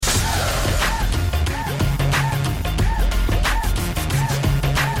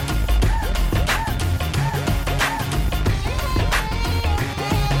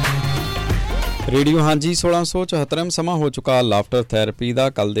Radio ਹਾਂਜੀ 1674 ਸਮਾਂ ਹੋ ਚੁੱਕਾ ਲਾਫਟਰ ਥੈਰੇਪੀ ਦਾ।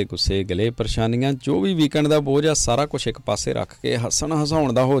 ਕੱਲ ਦੇ ਗੁੱਸੇ ਗਿਲੇ ਪਰੇਸ਼ਾਨੀਆਂ ਜੋ ਵੀ ਵੀਕਐਂਡ ਦਾ ਬੋਝ ਆ ਸਾਰਾ ਕੁਛ ਇੱਕ ਪਾਸੇ ਰੱਖ ਕੇ ਹੱਸਣ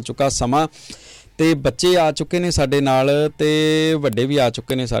ਹਸਾਉਣ ਦਾ ਹੋ ਚੁੱਕਾ ਸਮਾਂ। ਤੇ ਬੱਚੇ ਆ ਚੁੱਕੇ ਨੇ ਸਾਡੇ ਨਾਲ ਤੇ ਵੱਡੇ ਵੀ ਆ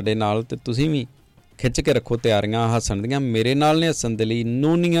ਚੁੱਕੇ ਨੇ ਸਾਡੇ ਨਾਲ ਤੇ ਤੁਸੀਂ ਵੀ ਖਿੱਚ ਕੇ ਰੱਖੋ ਤਿਆਰੀਆਂ ਹੱਸਣ ਦੀਆਂ। ਮੇਰੇ ਨਾਲ ਨੇ ਹੱਸਣ ਦੇ ਲਈ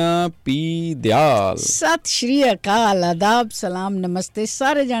ਨੋਨੀਆ ਪੀ ਦਿਆਲ। ਸਤਿ ਸ਼੍ਰੀ ਅਕਾਲ, ਆਦਾਬ, ਸਲਾਮ, ਨਮਸਤੇ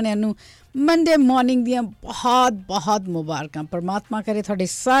ਸਾਰੇ ਜਾਣਿਆਂ ਨੂੰ। ਮੰਡੇ ਮਾਰਨਿੰਗ ਦੀਆਂ ਬਹੁਤ ਬਹੁਤ ਮੁਬਾਰਕਾਂ। ਪਰਮਾਤਮਾ ਕਰੇ ਤੁਹਾਡੇ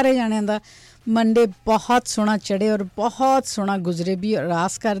ਸਾਰੇ ਜਾਣਿਆਂ ਦਾ ਮੰਡੇ ਬਹੁਤ ਸੋਹਣਾ ਚੜ੍ਹੇ ਔਰ ਬਹੁਤ ਸੋਹਣਾ ਗੁਜ਼ਰੇ ਵੀ। ਔਰ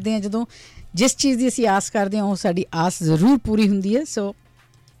ਆਸ ਕਰਦੇ ਹਾਂ ਜਦੋਂ ਜਿਸ ਚੀਜ਼ ਦੀ ਅਸੀਂ ਆਸ ਕਰਦੇ ਹਾਂ ਉਹ ਸਾਡੀ ਆਸ ਜ਼ਰੂਰ ਪੂਰੀ ਹੁੰਦੀ ਹੈ। ਸੋ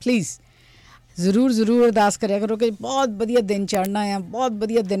ਪਲੀਜ਼ ਜ਼ਰੂਰ ਅਰਦਾਸ ਕਰਿਆ ਕਰੋ ਕਿ ਬਹੁਤ ਵਧੀਆ ਦਿਨ ਚੜ੍ਹਨਾ ਆ, ਬਹੁਤ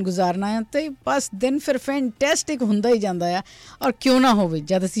ਵਧੀਆ ਦਿਨ ਗੁਜ਼ਾਰਨਾ ਆ। ਅਤੇ ਬਸ ਦਿਨ ਫਿਰ ਫੈਂਟੈਸਟਿਕ ਹੁੰਦਾ ਹੀ ਜਾਂਦਾ ਆ। ਔਰ ਕਿਉਂ ਨਾ ਹੋਵੇ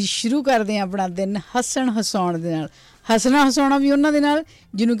ਜਦ ਅਸੀਂ ਸ਼ੁਰੂ ਕਰਦੇ ਹਾਂ ਆਪਣਾ ਦਿਨ ਹੱਸਣ ਹਸਾਉਣ ਦੇ ਨਾਲ। ਹੱਸਣਾ ਹਸਾਉਣਾ ਵੀ ਉਹਨਾਂ ਦੇ ਨਾਲ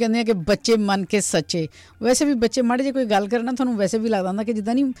ਜਿਹਨੂੰ ਕਹਿੰਦੇ ਆ ਕਿ ਬੱਚੇ ਮੰਨ ਕੇ ਸੱਚੇ। ਵੈਸੇ ਵੀ ਬੱਚੇ ਮਾੜੇ ਜੇ ਕੋਈ ਗੱਲ ਕਰਨਾ ਤੁਹਾਨੂੰ ਵੈਸੇ ਵੀ ਲੱਗਦਾ ਹੁੰਦਾ ਕਿ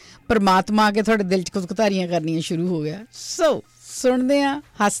ਜਿੱਦਾਂ ਨਹੀਂ ਪਰਮਾਤਮਾ ਆ ਕੇ ਤੁਹਾਡੇ ਦਿਲ 'ਚ ਕੁਤਕੁਤਾਰੀਆਂ ਕਰਨੀਆਂ ਸ਼ੁਰੂ ਹੋ ਗਿਆ। ਸੋ ਸੁਣਦੇ ਹਾਂ,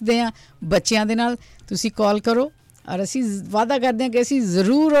 ਹੱਸਦੇ ਹਾਂ ਬੱਚਿਆਂ ਦੇ ਨਾਲ। ਤੁਸੀਂ ਕਾਲ ਕਰੋ ਔਰ ਅਸੀਂ ਵਾਅਦਾ ਕਰਦੇ ਹਾਂ ਕਿ ਅਸੀਂ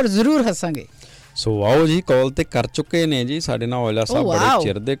ਜ਼ਰੂਰ ਹੱਸਾਂਗੇ। ਸੋ ਆਓ ਜੀ, ਕਾਲ ਤੇ ਕਰ ਚੁੱਕੇ ਨੇ ਜੀ ਸਾਡੇ ਨਾਲ ਔਜਲਾ ਸਾਹਿਬ। ਬੜੇ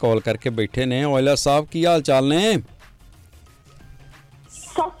ਚਿਰ ਦੇ ਕਾਲ ਕਰਕੇ ਬੈਠੇ ਨੇ। ਔਜਲਾ ਸਾਹਿਬ ਕੀ ਹਾਲ ਚਾਲ ਨੇ?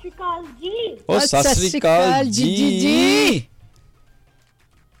 ਸਤਿ ਸ਼੍ਰੀ ਅਕਾਲ ਜੀ। ਉਹ ਸਤਿ ਸ਼੍ਰੀ ਅਕਾਲ ਜੀ।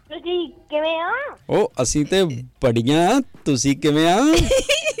 ਤੁਸੀਂ ਕਿਵੇਂ ਆ? ਉਹ ਅਸੀਂ ਤੇ ਬੜੀਆਂ, ਤੁਸੀਂ ਕਿਵੇਂ ਆ?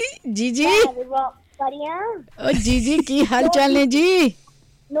 ਜੀ ਬੜੀਆਂ। ਉਹ ਜੀ ਕੀ ਹਾਲ ਚਾਲ ਨੇ ਜੀ?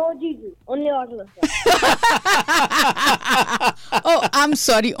 No, Gigi. Only Aujla. Oh, I'm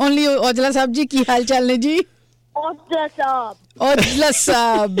sorry. Only Aujla साहब जी की हाल चाल ने जी? Aujla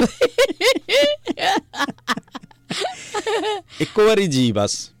साहब. ਇੱਕੋ ਵਾਰੀ ਜੀ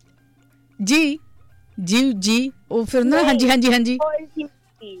ਬਸ। ਜੀ ਉਹ ਫਿਰ ਨਾ ਹਾਂਜੀ ਹਾਂਜੀ ਕੋਈ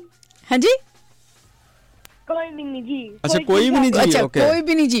ਵੀ ਨਹੀਂ ਜੀ। ਅੱਛਾ ਕੋਈ ਵੀ ਨਹੀਂ ਜੀ। ਅੱਛਾ ਕੋਈ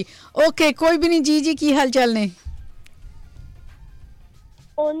ਵੀ ਨਹੀਂ ਜੀ। ਓਕੇ ਕੋਈ ਵੀ ਨਹੀਂ ਜੀ ਕੀ ਹਾਲ ਚਾਲ ਨੇ?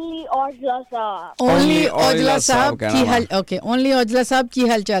 Only Aujla साहब। Only Aujla साहब की हाल। ओके only Aujla साहब की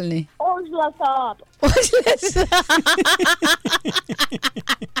हाल चाल ने? Aujla साहब।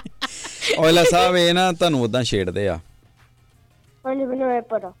 ਔਜਲਾ ਸਾਹਿਬ ਇਹ ਨਾ ਤੁਹਾਨੂੰ ਉਦਾਂ ਛੇੜਦੇ ਆ। ਹਾਂਜੀ ਮੈਨੂੰ ਇਹ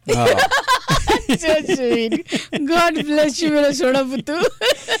ਪਤਾ। ਹਾਂ God bless you ਮੇਰਾ ਸੋਹਣਾ ਪੁੱਤੂ।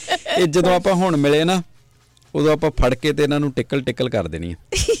 ਇਹ ਜਦੋਂ ਆਪਾਂ ਹੁਣ ਮਿਲੇ ਨਾ ਉਦੋਂ ਆਪਾਂ ਫੜ ਕੇ ਤੇ ਇਹਨਾਂ ਨੂੰ ਟਿਕਲ ਕਰ ਦੇਣੀ ਆ।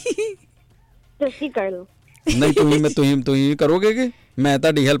 ਤੁਸੀਂ ਕਰ ਲਓ। ਨਹੀਂ ਤੁਸੀਂ ਕਰੋਗੇ ਕਿ ਮੈਂ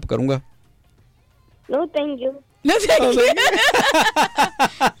ਤੁਹਾਡੀ ਹੈਲਪ ਕਰੂੰਗਾ? No thank you। No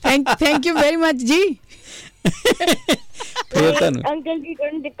thank you very much ਜੀ। ਫਿਰ ਤੁਹਾਨੂੰ ਅੰਕਲ ਜੀ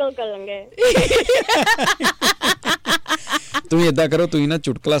ਤੁਹਾਨੂੰ ਟਿਕਲ ਕਰਾਂਗੇ। ਤੁਸੀਂ ਏਦਾਂ ਕਰੋ, ਤੁਸੀਂ ਨਾ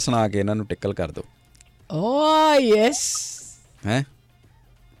ਚੁਟਕਲਾ ਸੁਣਾ ਕੇ ਇਹਨਾਂ ਨੂੰ ਟਿਕਲ ਕਰ ਦਿਓ। Oh yes. ਹੈ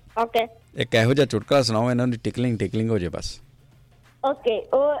ਓਕੇ ਇੱਕ ਇਹੋ ਜਿਹਾ ਚੁਟਕਲਾ ਸੁਣਾਓ ਇਹਨਾਂ ਦੀ ਟਿਕਲਿੰਗ ਹੋ ਜੇ ਬਸ। ਓਕੇ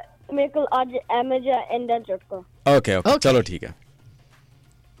ਉਹ ਮੇਰੇ ਕੋਲ ਅੱਜ ਐਮੇਜਾ ਇੰਦਾ ਚੁਟਕਲਾ। ਓਕੇ ਚਲੋ ਠੀਕ ਹੈ।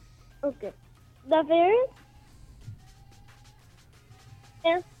 ਓਕੇ ਤਾਂ ਫਿਰ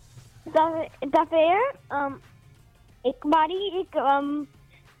ਇੱਕ ਵਾਰੀ ਇੱਕ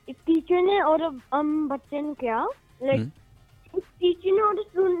ਟੀਚਰ ਨੇ ਔਰ ਬੱਚੇ ਨੂੰ ਕਿਹਾ ਟੀਚਰ ਨੇ ਔਰ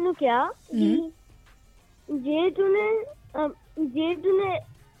ਸਟੂਡੈਂਟ ਨੂੰ ਕਿਹਾ ਜੇ ਤੂਨੇ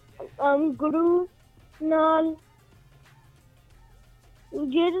ਗੁਰੂ ਨਾਲ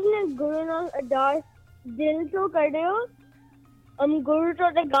ਅਰਦਾਸ ਦਿਲ ਤੋਂ ਕਰਦੇ ਹੋ ਗੁਰੂ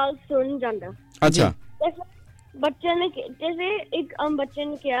ਤੁਹਾਡੇ ਗੱਲ ਸੁਣ ਜਾਂਦਾ। ਅੱਛਾ ਬੱਚੇ ਨੇ ਬੱਚੇ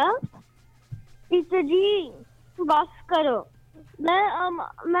ਨੇ ਕਿਹਾ ਟੀਚਰ ਜੀ ਬਸ ਕਰੋ ਮੈਂ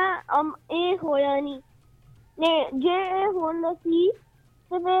ਇਹ ਹੋਇਆ ਨਹੀਂ ਨੇ ਜੇ ਇਹ ਹੁੰਦਾ ਸੀ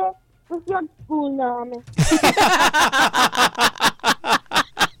ਤੇ ਫਿਰ ਤੁਸੀਂ ਸਕੂਲ ਨਾ ਆਵੇਂ।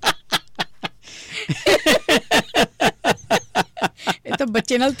 ਇਹ ਤਾਂ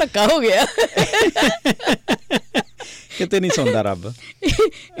ਬੱਚੇ ਨਾਲ ਧੱਕਾ ਹੋ ਗਿਆ। ਕਿਤੇ ਨਹੀਂ ਸੁਣਦਾ ਰੱਬ।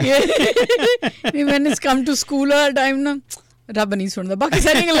 when it's come to school all time ਨਾ ਰੱਬ ਨਹੀਂ ਸੁਣਦਾ, ਬਾਕੀ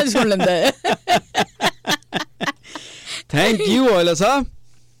ਸਾਰੀਆਂ ਗੱਲਾਂ ਸੁਣ ਲੈਂਦਾ ਹੈ। Thank you Aujla Sahib.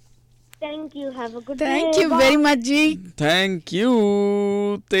 Thank you have a good day. Thank you very much ਜੀ। Thank you.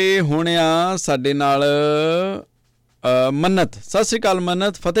 ਤੇ ਹੁਣ ਆ ਸਾਡੇ ਨਾਲ ਮੰਨਤ। ਸਤਿ ਸ਼੍ਰੀ ਅਕਾਲ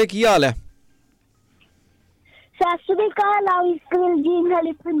ਮੰਨਤ। ਫਤਿਹ ਕੀ ਹਾਲ ਹੈ? ਸਤਿ ਸ਼੍ਰੀ ਅਕਾਲ ਆਈਸਕ੍ਰੀਮ ਜੀ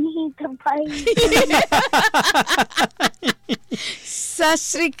ਨਾਲੇ ਪੁਨੀਤ ਭਾਈ। ਸਤਿ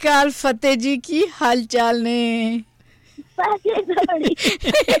ਸ਼੍ਰੀ ਅਕਾਲ ਫਤਿਹ ਜੀ ਕੀ ਹਾਲ ਚਾਲ ਨੇ?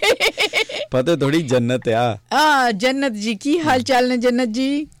 ਫਤਿਹ ਥੋੜੀ ਜੰਨਤ ਆ। ਜੰਨਤ ਜੀ ਕੀ ਹਾਲ ਚਾਲ ਨੇ? ਜੰਨਤ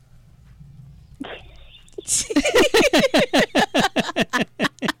ਜੀ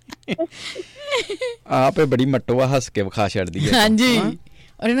ਆਪੇ ਬੜੀ ਮੱਟੋ ਹੱਸ ਕੇ ਵਿਖਾ ਛੱਡਦੀ ਹੈ। ਹਾਂਜੀ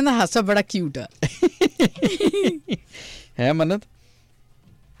ਔਰ ਇਹਨਾਂ ਦਾ ਹਾਸਾ ਬੜਾ ਕਿਊਟ ਆ। ਹੈ ਮੰਨਤ?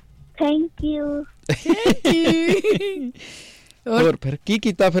 Thank you. ਹੋਰ ਫਿਰ ਕੀ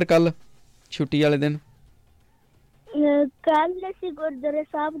ਕੀਤਾ ਫਿਰ ਕੱਲ ਛੁੱਟੀ ਵਾਲੇ ਦਿਨ? ਕੱਲ ਅਸੀਂ ਗੁਰਦੁਆਰੇ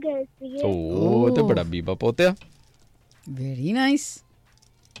ਸਾਹਿਬ ਗਏ ਸੀਗੇ। ਓ ਤੇ ਬੜਾ ਬੀਬਾ ਪੋਤਿਆ। Very nice.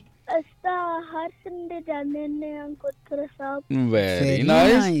 ਅਸੀਂ ਤਾਂ ਹਰ ਸੰਡੇ ਜਾਂਦੇ ਨੇ ਗੁਰਦੁਆਰਾ ਸਾਹਿਬ। Very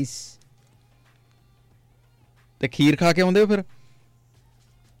nice. ਤੇ ਖੀਰ ਖਾ ਕੇ ਆਉਂਦੇ ਹੋ ਫਿਰ?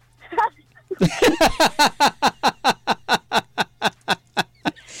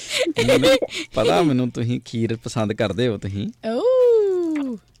 ਪਤਾ ਮੈਨੂੰ ਤੁਸੀਂ ਖੀਰ ਪਸੰਦ ਕਰਦੇ ਹੋ ਤੁਸੀਂ।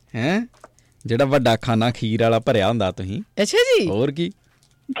 ਹੈਂ ਜਿਹੜਾ ਵੱਡਾ ਖਾਨਾ ਖੀਰ ਵਾਲਾ ਭਰਿਆ ਹੁੰਦਾ ਤੁਸੀਂ। ਅੱਛਾ ਜੀ। ਹੋਰ ਕੀ।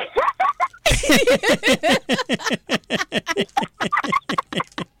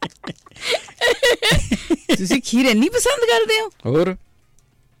 ਤੁਸੀਂ ਖੀਰ ਇੰਨੀ ਪਸੰਦ ਕਰਦੇ ਹੋ? ਹੋਰ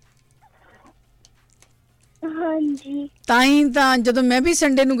ਹਾਂਜੀ। ਤਾਂ ਜਦੋਂ ਮੈਂ ਵੀ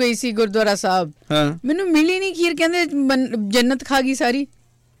ਸੰਡੇ ਨੂੰ ਗਈ ਸੀ ਗੁਰਦੁਆਰਾ ਸਾਹਿਬ, ਮੈਨੂੰ ਮਿਲੀ ਨਹੀਂ ਖੀਰ। ਕਹਿੰਦੇ ਜੰਨਤ ਖਾ ਗਈ ਸਾਰੀ।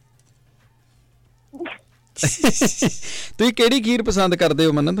 ਤੁਸੀਂ ਕਿਹੜੀ ਖੀਰ ਪਸੰਦ ਕਰਦੇ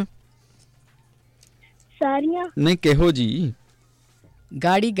ਹੋ ਮੰਨਤ? ਸਾਰੀਆਂ। ਨਹੀਂ ਕਿਹੋ ਜੀ?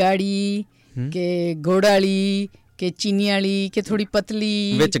 ਗਾੜੀ ਗਾੜੀ ਕਿ ਗੁੜ ਵਾਲੀ ਕਿ ਚੀਨੀ ਵਾਲੀ ਕਿ ਥੋੜੀ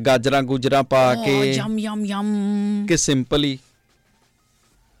ਪਤਲੀ ਵਿੱਚ ਗਾਜਰਾਂ ਗੁਜਰਾਂ ਪਾ ਕੇ? Yama yum yum. ਕਿ ਸਿੰਪਲ ਹੀ?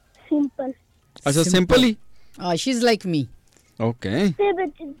 ਸਿੰਪਲ। ਅੱਛਾ ਸਿੰਪਲ ਹੀ। She is like me. Okay.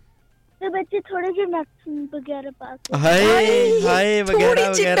 ਤੇ ਬੱਚੇ ਥੋੜੇ ਜਿਹੇ ਨਟਸ ਵਗੈਰਾ ਪਾ ਕੇ। ਹਾਏ ਵਗੈਰਾ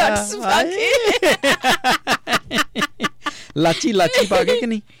ਵਗੈਰਾ। ਲਾਚੀ ਪਾ ਕੇ ਕਿ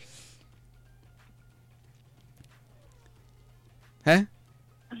ਨਹੀਂ? ਹੈ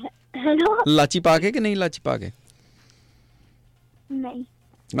ਹੈਲੋ। ਲਾਚੀ ਪਾ ਕੇ ਕਿ ਨਹੀਂ? ਲਾਚੀ ਪਾ ਕੇ ਨਹੀਂ।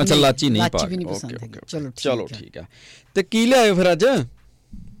 ਅੱਛਾ ਲਾਚੀ ਨਹੀਂ ਪਾ ਕੇ। ਚਲੋ ਠੀਕ ਹੈ। ਤੇ ਕੀ ਲਿਆਇਓ ਫਿਰ ਅੱਜ?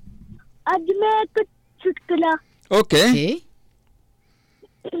 ਅੱਜ ਮੈਂ ਇੱਕ ਚੁਟਕਲਾ। ਓਕੇ।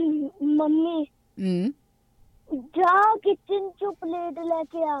 ਮੰਮੀ ਜਾ ਕਿਚਨ ਚੋਂ ਪਲੇਟ ਲੈ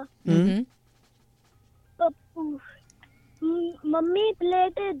ਕੇ ਆ। ਪੱਪੂ ਮੰਮੀ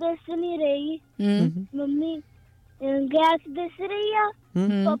ਪਲੇਟ ਦਿਸ ਨਹੀਂ ਰਹੀ। ਮੰਮੀ ਗੈਸ ਦਿਸ ਰਹੀ ਆ।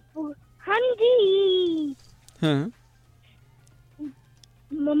 ਪੱਪੂ ਹਾਂਜੀ। ਹਾਂ।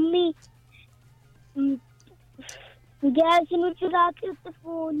 ਮੰਮੀ ਗੈਸ ਨੂੰ ਚੁਰਾ ਕੇ ਉੱਤੇ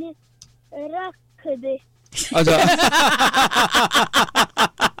ਫੋਨ ਰੱਖ ਦੇ। ਅੱਛਾ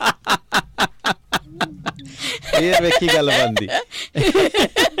ਇਹ ਵੇਖੀ ਗੱਲ ਬਣਦੀ।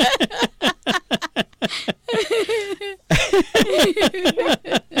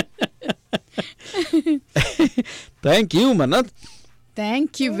 Thank you Mannat.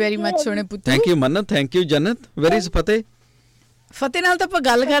 Thank you very much ਸੋਹਣੇ ਪੁੱਤ। Thank you Mannat. Thank you Jannat. Where is Fateh? Fateh ਨਾਲ ਤਾਂ ਆਪਾਂ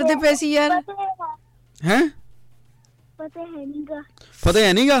ਗੱਲ ਕਰਦੇ ਪਏ ਸੀ ਯਾਰ। ਹੈਂ? ਫਤਿਹ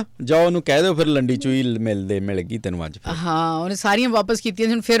ਹੈ ਨੀਗਾ? ਜਾਓ ਉਹਨੂੰ ਕਹਿ ਦਿਓ ਫਿਰ ਲੰਡੀ ਚੂਈ ਮਿਲ ਗਈ ਤੈਨੂੰ ਅੱਜ। ਹਾਂ ਉਹਨੇ ਸਾਰੀਆਂ ਵਾਪਸ ਕੀਤੀਆਂ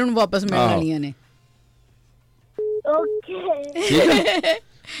ਸੀ, ਫਿਰ ਉਹਨੂੰ ਵਾਪਸ ਮਿਲਣ ਵਾਲੀਆਂ ਨੇ। ਓਕੇ।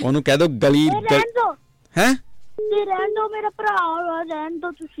 ਉਹਨੂੰ ਕਹਿ ਦਿਓ ਗਲੀ ਹੈ। ਰਹਿਣ ਦੋ ਮੇਰਾ ਭਰਾ ਰਹਿਣ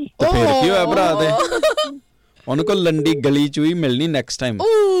ਦੋ ਤੁਸੀਂ। ਤੇ ਫਿਰ ਕੀ ਹੋਇਆ ਭਰਾ ਦੇ? ਉਹਨੂੰ ਕੋਲ ਲੰਡੀ ਗਲੀ ਚੂਈ ਮਿਲਣੀ ਨੈਕਸਟ ਟਾਈਮ।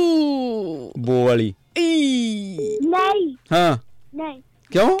 ਬੋ ਵਾਲੀ ਨਹੀਂ। ਹਾਂ ਨਹੀਂ।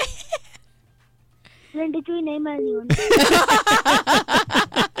 ਕਿਉਂ? ਲੰਡੀ ਚੂਈ ਨਹੀਂ ਮਿਲਣੀ ਉਹਨੂੰ।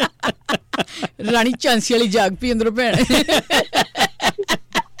 ਰਾਣੀ ਝਾਂਸੀ ਵਾਲੀ ਜਾਗ ਪਈ ਅੰਦਰੋਂ ਭੈਣ।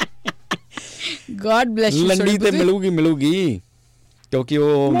 God bless you. ਲੰਡੀ ਤੇ ਮਿਲੂਗੀ ਕਿਉਂਕਿ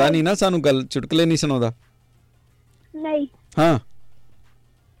ਉਹ ਆਉਂਦਾ ਨਹੀਂ ਨਾ ਸਾਨੂੰ ਗੱਲ ਚੁਟਕਲੇ ਨਹੀਂ ਸੁਣਾਉਂਦਾ। ਨਹੀਂ। ਹਾਂ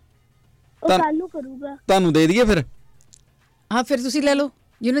ਉਹ ਕੱਲ ਨੂੰ ਕਰੂਗਾ। ਤੁਹਾਨੂੰ ਦੇ ਦਈਏ ਫਿਰ? ਹਾਂ ਫਿਰ ਤੁਸੀਂ ਲੈ ਲਓ।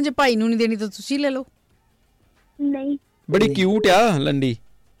 ਜਿਹਨਾਂ ਜੇ ਭਾਈ ਨੂੰ ਨਹੀਂ ਦੇਣੀ ਤਾਂ ਤੁਸੀਂ ਲੈ ਲਓ। ਨਹੀਂ। ਬੜੀ ਕਿਊਟ ਆ ਲੰਡੀ।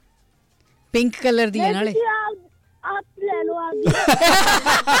 ਪਿੰਕ ਕਲਰ ਦੀ ਹੈ ਨਾਲੇ। ਆਪ ਲੈ ਲਓ ਆਪ।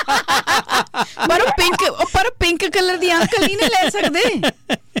 ਪਰ ਪਿੰਕ ਕਲਰ ਦੀ ਅੰਕਲ ਨਹੀਂ ਲੈ ਸਕਦੇ।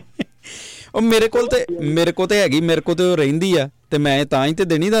 ਉਹ ਮੇਰੇ ਕੋਲ ਤੇ ਹੈਗੀ। ਮੇਰੇ ਕੋਲ ਤੇ ਉਹ ਰਹਿੰਦੀ ਆ ਤੇ ਮੈਂ ਤਾਂ ਹੀ ਤੇ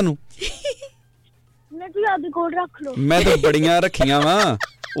ਦੇਣੀ ਤੁਹਾਨੂੰ। ਤੁਸੀਂ ਆਪਦੇ ਕੋਲ ਰੱਖ ਲਓ। ਮੈਂ ਤਾਂ ਬੜੀਆਂ ਰੱਖੀਆਂ ਵਾ,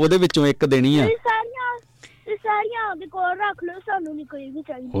 ਉਹਦੇ ਵਿੱਚੋਂ ਇੱਕ ਦੇਣੀ ਆ। ਸਾਰੀਆਂ ਆਪਦੇ ਕੋਲ ਰੱਖ ਲਓ, ਸਾਨੂੰ ਨਹੀਂ ਕੋਈ ਵੀ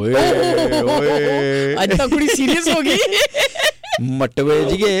ਚਾਹੀਦੀ। ਓਏ ਅੱਜ ਤਾਂ ਕੁੜੀ ਸੀਰੀਅਸ ਹੋ ਗਈ। ਮਟਵੇ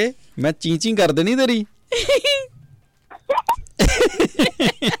ਜੀਏ ਮੈਂ ਚੀਂ ਕਰ ਦੇਣੀ ਤੇਰੀ।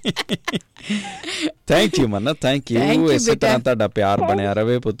 Thank you Mannat. Thank you. ਇਸੇ ਤਰ੍ਹਾਂ ਤੁਹਾਡਾ ਪਿਆਰ ਬਣਿਆ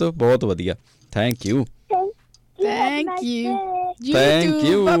ਰਵੇ ਪੁੱਤ। ਬਹੁਤ ਵਧੀਆ। Thank you.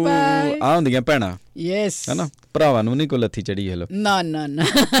 ਆਉਂਦੀਆਂ ਭੈਣਾਂ ਹੈ ਨਾ, ਭਰਾਵਾਂ ਨੂੰ ਨਹੀਂ ਕੋਈ ਲੱਥੀ ਚੜੀ। ਹੈਲੋ ਨਾ।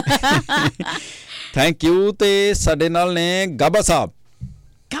 Thank you. ਤੇ ਸਾਡੇ ਨਾਲ ਨੇ ਗਾਬਾ ਸਾਹਿਬ।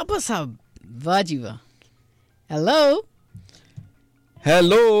 ਵਾਹ ਜੀ ਵਾਹ।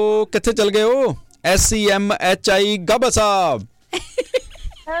 ਹੈਲੋ ਕਿੱਥੇ ਚਲ ਗਏ ਹੋ? SEMHI ਗਾਬਾ ਸਾਹਿਬ।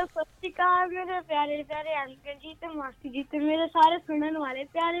 ਸਤਿ ਸ਼੍ਰੀ ਅਕਾਲ ਮੇਰੇ ਪਿਆਰੇ ਪਿਆਰੇ ਅੰਕਲ ਜੀ ਤੇ ਮਾਸੀ ਜੀ ਤੇ ਮੇਰੇ ਸਾਰੇ ਸੁਣਨ ਵਾਲੇ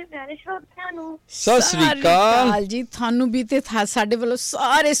ਪਿਆਰੇ ਪਿਆਰੇ ਸਰੋਤਿਆਂ ਨੂੰ ਸਤਿ ਸ੍ਰੀ ਅਕਾਲ ਜੀ। ਤੁਹਾਨੂੰ ਵੀ ਤੇ ਸਾਡੇ ਵੱਲੋਂ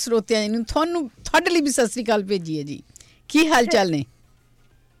ਸਾਰੇ ਸਰੋਤਿਆਂ ਨੂੰ ਤੁਹਾਡੇ ਲਈ ਵੀ ਸਤਿ ਸ੍ਰੀ ਅਕਾਲ ਭੇਜੀ ਹੈ ਜੀ। ਕੀ ਹਾਲ ਚਾਲ ਨੇ?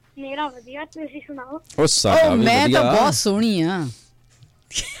 ਮੇਰਾ ਵਧੀਆ, ਤੁਸੀਂ ਸੁਣਾਓ? ਉਹ ਸਾਡਾ ਵੀ ਮੈਂ ਵਧੀਆ। ਤਾਂ ਬਹੁਤ ਸੋਹਣੀ ਆ।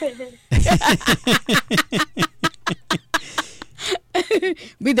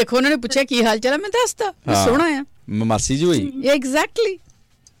 ਵੀ ਦੇਖੋ ਉਹਨਾਂ ਨੇ ਪੁੱਛਿਆ ਕੀ ਹਾਲ ਚਾਲ ਹੈ, ਮੈਂ ਦੱਸਤਾ ਸੋਹਣਾ ਆ। ਮਾਸੀ ਜੀ ਹੋਈ ਐਗਜ਼ੈਕਟਲੀ।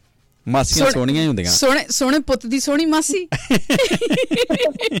 ਮਾਸੀਆਂ ਸੋਹਣੀਆਂ ਹੀ ਹੁੰਦੀਆਂ। ਸੋਹਣੇ ਪੁੱਤ ਦੀ ਸੋਹਣੀ ਮਾਸੀ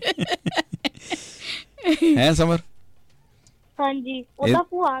ਹੈ ਸਮਰ। ਹਾਂਜੀ, ਉਹਦਾ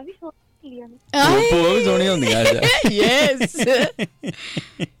ਭੂਆ ਵੀ ਸੋਹਣੀਆਂ ਨੇ। ਭੂਆ ਵੀ ਸੋਹਣੀਆਂ ਹੁੰਦੀਆਂ। ਯੈਸ।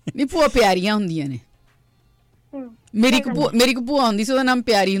 ਨਹੀਂ ਭੂਆ ਪਿਆਰੀਆਂ ਹੁੰਦੀਆਂ ਨੇ। ਮੇਰੀ ਇੱਕ ਭੂਆ ਹੁੰਦੀ ਸੀ, ਉਹਦਾ ਨਾਮ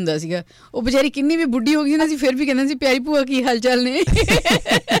ਪਿਆਰੀ ਹੁੰਦਾ ਸੀਗਾ। ਉਹ ਵਿਚਾਰੀ ਕਿੰਨੀ ਵੀ ਬੁੱਢੀ ਹੋ ਗਈ ਨਾ, ਅਸੀਂ ਫਿਰ ਵੀ ਕਹਿੰਦੇ ਸੀ ਪਿਆਰੀ ਭੂਆ ਕੀ ਹਾਲ ਚਾਲ ਨੇ।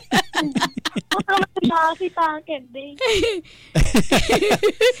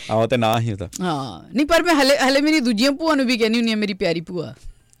 ਆਹੋ ਤੇ ਨਾ ਹੀ ਉਹਦਾ। ਹਾਂ ਨਹੀਂ, ਪਰ ਮੈਂ ਹਲੇ ਮੇਰੀ ਦੂਜੀਆਂ ਭੂਆ ਨੂੰ ਵੀ ਕਹਿੰਦੀ ਹੁੰਦੀ ਆ ਮੇਰੀ ਪਿਆਰੀ ਭੂਆ।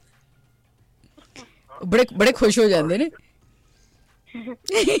 ਬੜੇ ਖੁਸ਼ ਹੋ ਜਾਂਦੇ ਨੇ।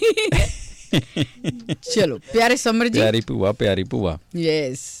 ਚਲੋ ਪਿਆਰੇ ਸਮਰ ਜੀ। ਪਿਆਰੀ ਭੂਆ, ਪਿਆਰੀ ਭੂਆ।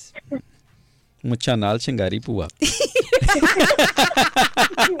 ਯੈਸ। ਮੁੱਛਾਂ ਨਾਲ ਸ਼ਿੰਗਾਰੀ ਭੂਆ।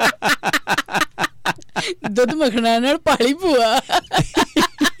 ਦੁੱਧ ਮੱਖਣਾ ਨਾਲ ਪਾਲੀ ਭੂਆ।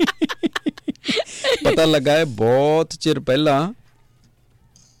 ਪਤਾ ਲੱਗਾ ਹੈ ਬਹੁਤ ਚਿਰ ਪਹਿਲਾਂ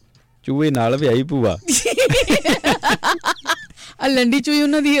ਚੂਹੇ ਨਾਲ ਵਿਆਹੀ ਭੂਆ। ਆ ਲੰਡੀ ਚੂਹੀ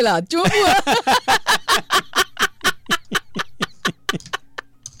ਉਹਨਾਂ ਦੀ ਹਾਲਾਤ ਚੋਂ ਭੂਆ।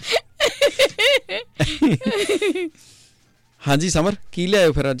 ਹਾਂਜੀ ਸਮਰ, ਕੀ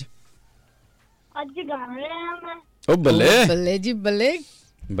ਲਿਆਇਓ ਫਿਰ ਅੱਜ? ਅੱਜ ਗਾਣਾ ਲਿਆ ਮੈਂ। ਉਹ ਬੱਲੇ ਬੱਲੇ ਜੀ ਬੱਲੇ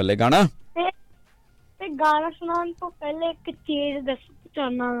ਬੱਲੇ। ਗਾਣਾ ਤੇ ਗਾਣਾ ਸੁਣਾਉਣ ਤੋਂ ਪਹਿਲੇ ਇੱਕ ਚੀਜ਼ ਦੱਸਣਾ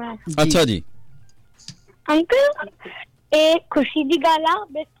ਚਾਹੁੰਦਾ ਮੈਂ। ਅੱਛਾ ਜੀ ਅੰਕਲ, ਇਹ ਖੁਸ਼ੀ ਦੀ ਗੱਲ ਆ,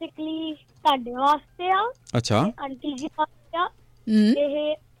 ਬੇਸਿਕਲੀ ਤੁਹਾਡੇ ਵਾਸਤੇ ਆ। ਅੱਛਾ ਆਂਟੀ ਜੀ ਵਾਸਤੇ ਆ।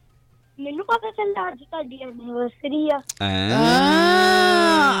 ਇਹ ਮੈਨੂੰ ਪਤਾ ਚੱਲਿਆ ਅੱਜ ਤੁਹਾਡੀ ਐਨੀਵਰਸਰੀ ਆ।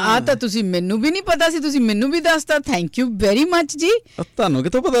 ਆ ਤਾਂ ਤੁਸੀਂ ਮੈਨੂੰ ਵੀ ਨਹੀਂ ਪਤਾ ਸੀ, ਤੁਸੀਂ ਮੈਨੂੰ ਵੀ ਦੱਸਤਾ। ਥੈਂਕ ਯੂ ਵੈਰੀ ਮਚ ਜੀ। ਤੁਹਾਨੂੰ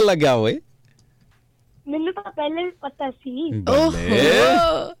ਕਿੱਥੋਂ ਪਤਾ ਲੱਗਿਆ ਓਏ? ਮੈਨੂੰ ਤਾਂ ਪਹਿਲੇ ਵੀ ਪਤਾ ਸੀ। ਬੱਲੇ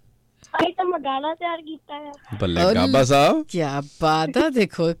ਅਰੇ ਤਾਂ ਮੈਂ ਗਾਣਾ ਤਿਆਰ ਕੀਤਾ ਆ। ਬੱਲੇ ਗਾਬਾ ਸਾਹਿਬ, ਕੀ ਬਾਤ ਆ।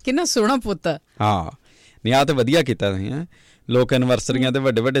 ਦੇਖੋ ਕਿੰਨਾ ਸੋਹਣਾ ਪੁੱਤ। ਹਾਂ ਨਹੀਂ ਆ ਤੇ ਵਧੀਆ ਕੀਤਾ ਤੁਸੀਂ। ਲੋਕ ਐਨਵਰਸਰੀਆਂ ਤੇ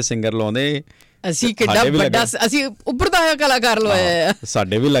ਵੱਡੇ ਵੱਡੇ ਸਿੰਗਰ ਲਾਉਂਦੇ, ਅਸੀਂ ਕਿੱਡਾ ਵੱਡਾ ਅਸੀਂ ਉੱਭਰਦਾ ਹੋਇਆ ਕਲਾਕਾਰ ਲਵਾਇਆ ਆ।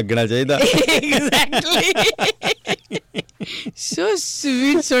 ਸਾਡੇ ਵੀ ਲੱਗਣਾ ਚਾਹੀਦਾ। ਐਗਜ਼ੈਕਟਲੀ। ਸੋ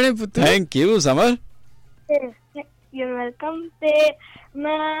ਸਵੀਟ ਸੋਹਣੇ ਪੁੱਤ। Thank you summer. You welcome. ਤੇ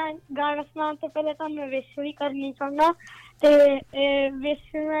ਮੈਂ ਗਾਣਾ ਸੁਣਾਉਣ ਤੋਂ ਪਹਿਲੇ ਤੁਹਾਨੂੰ ਵਿਸ਼ ਵੀ ਕਰਨੀ ਚਾਹੁੰਦਾ। ਤੇ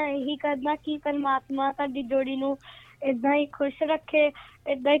ਵਿਸ਼ ਮੈਂ ਇਹੀ ਕਰਦਾ ਕਿ ਪਰਮਾਤਮਾ ਤੁਹਾਡੀ ਜੋੜੀ ਨੂੰ ਏਦਾਂ ਹੀ ਖੁਸ਼ ਰੱਖੇ,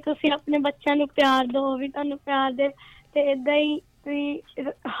 ਏਦਾਂ ਹੀ ਤੁਸੀਂ ਆਪਣੇ ਬੱਚਿਆਂ ਨੂੰ ਪਿਆਰ ਦਿਓ, ਉਹ ਵੀ ਤੁਹਾਨੂੰ ਪਿਆਰ ਦੇ, ਤੇ ਏਦਾਂ ਹੀ ਤੁਸੀਂ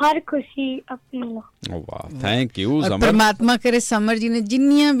ਹਰ ਖੁਸ਼ੀ ਆਪਣੀ ਲਓ। ਵਾਹ ਥੈਂਕ ਯੂ ਸਮਰ। ਪਰਮਾਤਮਾ ਕਰੇ ਸਮਰ ਜੀ ਨੇ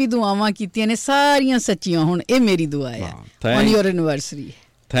ਜਿੰਨੀਆਂ ਵੀ ਦੁਆਵਾਂ ਕੀਤੀਆਂ ਨੇ ਸਾਰੀਆਂ ਸੱਚੀਆਂ ਹੋਣ। ਇਹ ਮੇਰੀ ਦੁਆ ਹੈ on your anniversary.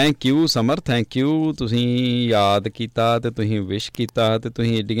 Thank you summer, thank you. ਤੁਸੀਂ ਯਾਦ ਕੀਤਾ ਤੇ ਤੁਸੀਂ ਵਿਸ਼ ਕੀਤਾ ਤੇ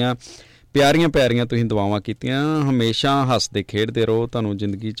ਤੁਸੀਂ ਏਡੀਆਂ ਪਿਆਰੀਆਂ ਪਿਆਰੀਆਂ ਤੁਸੀਂ ਦੁਆਵਾਂ ਕੀਤੀਆਂ। ਹਮੇਸ਼ਾ ਹੱਸਦੇ ਖੇਡਦੇ ਰਹੋ, ਤੁਹਾਨੂੰ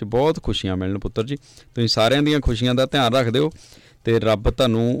ਜ਼ਿੰਦਗੀ 'ਚ ਬਹੁਤ ਖੁਸ਼ੀਆਂ ਮਿਲਣ ਪੁੱਤਰ ਜੀ। ਤੁਸੀਂ ਸਾਰਿਆਂ ਦੀਆਂ ਖੁਸ਼ੀਆਂ ਦਾ ਧਿਆਨ ਰੱਖਦੇ ਹੋ ਤੇ ਰੱਬ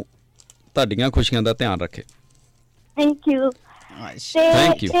ਤੁਹਾਨੂੰ ਤੁਹਾਡੀਆਂ ਖੁਸ਼ੀਆਂ ਦਾ ਧਿਆਨ ਰੱਖੇ। Thank you.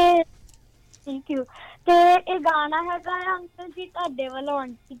 Thank you. Thank you. ਤੇ ਇਹ ਗਾਣਾ ਹੈਗਾ ਆ ਅੰਕਲ ਜੀ ਤੁਹਾਡੇ ਵੱਲੋਂ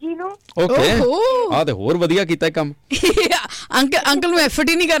ਆਂਟੀ ਜੀ ਨੂੰ। ਓਕੇ ਆ ਤੇ ਹੋਰ ਵਧੀਆ ਕੀਤਾ ਕੰਮ। ਅੰਕਲ ਨੂੰ ਐਫਰਟ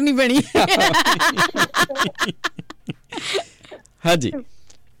ਹੀ ਨਹੀਂ ਕਰਨੀ ਪੈਣੀ। ਹਾਂਜੀ।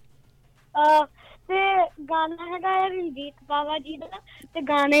 ਤੇ ਗਾਣਾ ਹੈਗਾ ਆ ਰਣਜੀਤ ਬਾਵਾ ਜੀ ਦਾ, ਤੇ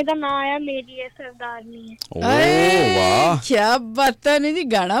ਗਾਣੇ ਦਾ ਨਾਮ ਆ ਮੇਰੀ ਇਹ ਸਰਦਾਰਨੀ ਹੈ। ਓ ਵਾਹ ਕੀ ਬਾਤਾਂ ਨੇ ਜੀ।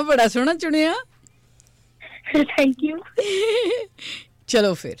 ਗਾਣਾ ਬੜਾ ਸੋਹਣਾ ਚੁਣਿਆ। Thank you.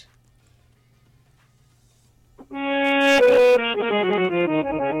 ਚਲੋ ਫਿਰ।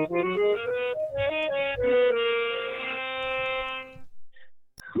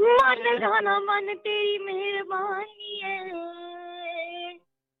 ਮਨ ਜਾਣਾ ਮਨ ਤੇਰੀ ਮਿਹਰਬਾਨੀ ਹੈ,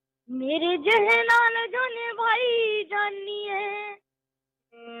 ਮੇਰੇ ਜਿਹੇ ਨਾਲ ਜੋ ਨਿਭਾਈ ਜਾਨੀ ਹੈ।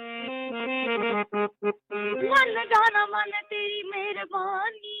 ਮਨ ਜਾਣਾ ਮਨ ਤੇਰੀ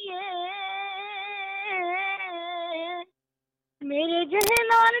ਮਿਹਰਬਾਨੀ ਹੈ, ਮੇਰੇ ਜਿਹੇ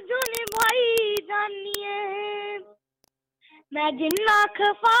ਨਾਲ ਜੋ ਨਿਭਾਈ ਜਾਨੀ ਹੈ। ਮੈਂ ਜਿੰਨਾ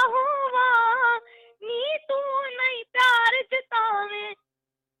ਖਫਾ ਹੋਵਾਂ ਨੀ ਤੂੰ ਨਹੀਂ ਪਿਆਰ ਜਤਾਵੇਂ,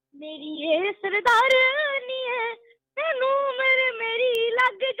 ਮੇਰੀ ਇਹ ਸਰਦਾਰਨੀ ਹੈ ਤੈਨੂੰ ਮੇਰੀ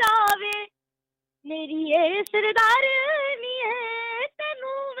ਲੱਗ ਜਾਵੇ। ਮੇਰੀ ਇਹ ਸਰਦਾਰਨੀ ਹੈ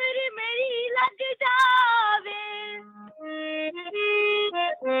ਤੈਨੂੰ ਮੇਰੀ ਲੱਗ ਜਾਵੇ।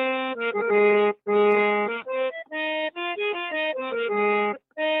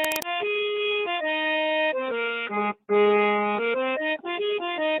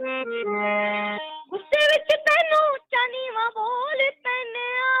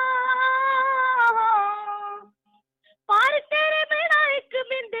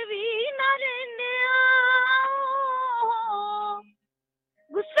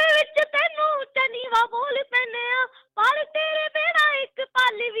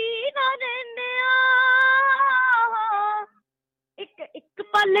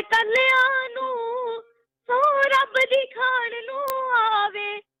 ਫਲ ਕੱਲਿਆਂ ਨੂੰ ਸੋ ਰੱਬ ਦੀ ਖਾਣ ਨੂੰ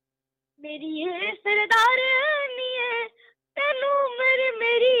ਆਵੇ। ਮੇਰੀ ਇਹ ਸਰਦਾਰਨੀਏ ਤੈਨੂੰ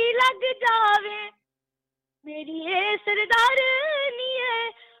ਮੇਰੀ ਲੱਗ ਜਾਵੇ। ਮੇਰੀ ਇਹ ਸਰਦਾਰਨੀਏ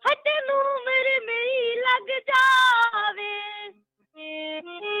ਹਾ ਤੈਨੂੰ ਮੇਰੀ ਲੱਗ ਜਾਵੇ।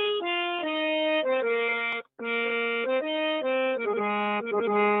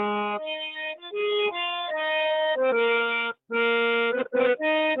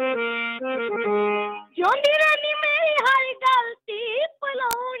 ਜਿਉਂਦੀ ਰਹਿਨੀ ਮੇਰੀ ਹਰ ਗਲਤੀ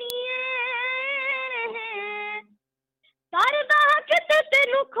ਭੁਲਾਉਣੀ ਏ। ਕਰਦਾ ਕਿਤੇ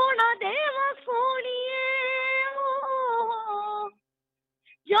ਤੈਨੂੰ ਖੋਣਾ ਦੇਵਾਂ ਸੋਹਣੀਏ।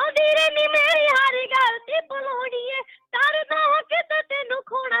 ਜਿਉਂਦੀ ਰਹਿਨੀ ਮੇਰੀ ਹਰ ਗਲਤੀ ਭੁਲਾਉਣੀ ਏ। ਕਰਦਾ ਕਿਤੇ ਤੈਨੂੰ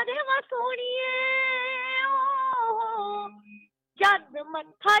ਖੋਣਾ ਦੇਵਾਂ ਸੋਹਣੀਏ। ਜਦ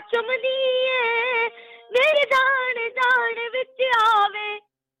ਮੱਥਾ ਚੁੰਮਦੀ ਏ ਮੇਰੀ ਜਾਨ ਜਾਨ ਵਿੱਚ ਆਵੇ।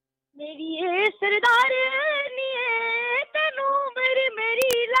 ਮੇਰੀ ਇਹ ਸਰਦਾਰਨੀਏ ਤੈਨੂੰ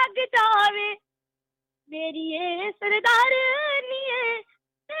ਮੇਰੀ ਲੱਗ ਜਾਵੇ। ਮੇਰੀ ਇਹ ਸਰਦਾਰਨੀਏ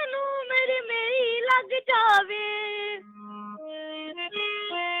ਤੈਨੂੰ ਮੇਰੀ ਲੱਗ ਜਾਵੇ।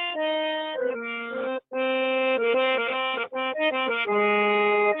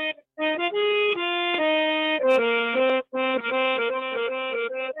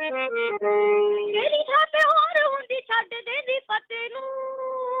 ਮੇਰੀ ਥਾਂ ਤੇ ਹੋਰ ਹੁੰਦੀ ਛੱਡ ਦੇਂਦੀ ਫਤਿਹ ਨੂੰ।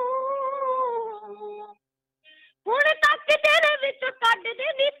 ਹੁਣ ਤੱਕ ਤੇਰੇ ਵਿੱਚੋਂ ਕੱਢ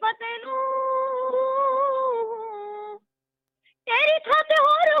ਦੇਂਦੀ ਫਤਿਹ ਨੂੰ। ਤੇਰੀ ਥਾਂ ਤੇ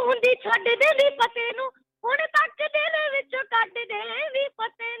ਹੋਰ ਹੁੰਦੀ ਛੱਡ ਦੇਂਦੀ ਫਤਿਹ ਨੂੰ। ਹੁਣ ਤੱਕ ਤੇਰੇ ਵਿੱਚੋਂ ਕੱਢ ਦੇਂਦੀ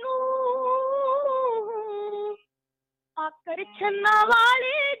ਫਤਿਹ ਨੂੰ। ਆਕੜ ਛੰਨਾ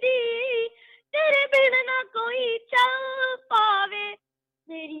ਵਾਲੇ ਦੀ ਤੇਰੇ ਬਿਨ ਨਾ ਕੋਈ ਚੱਲ ਪਾਵੇ।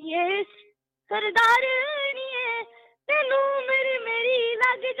 ਮੇਰੀ ਇਹ ਸਰਦਾਰਨੀਏ ਤੈਨੂੰ ਮੇਰੀ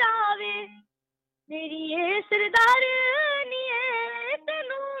ਲੱਗ ਜਾਵੇ। ਮੇਰੀ ਇਹ ਸਰਦਾਰਨੀਏ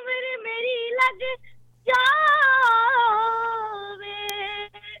ਤੈਨੂੰ ਮੇਰੀ ਲੱਗ ਜਾਵੇ।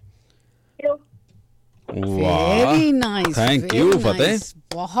 ਵੈਰੀ ਨਾਈਸ, ਥੈਂਕ ਯੂ ਫਤਿਹ।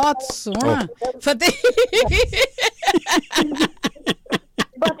 ਬਹੁਤ ਸੋਹਣਾ ਫਤਿਹ।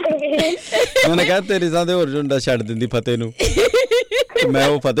 ਉਹਨੇ ਕਿਹਾ ਤੇਰੀ ਥਾਂ ਤੇ ਹੋਰ ਜੁੰਡਾ ਛੱਡ ਦਿੰਦੀ ਫਤਿਹ ਨੂੰ। ਮੈਂ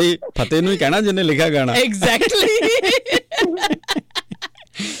ਉਹ ਫਤਿਹ ਨੂੰ ਹੀ ਕਹਿਣਾ ਜਿਹਨੇ ਲਿਖਿਆ ਗਾਣਾ। ਐਗਜ਼ੈਕਟਲੀ।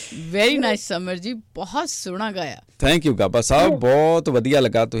 ਵੈਰੀ ਨਾਈਸ ਸਮਰ ਜੀ, ਬਹੁਤ ਸੋਹਣਾ ਗਾਇਆ। ਥੈਂਕ ਯੂ ਗਾਬਾ ਸਾਹਿਬ, ਬਹੁਤ ਵਧੀਆ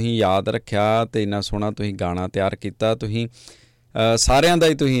ਲੱਗਾ। ਤੁਸੀਂ ਯਾਦ ਰੱਖਿਆ ਅਤੇ ਇੰਨਾ ਸੋਹਣਾ ਤੁਸੀਂ ਗਾਣਾ ਤਿਆਰ ਕੀਤਾ। ਤੁਸੀਂ ਸਾਰਿਆਂ ਦਾ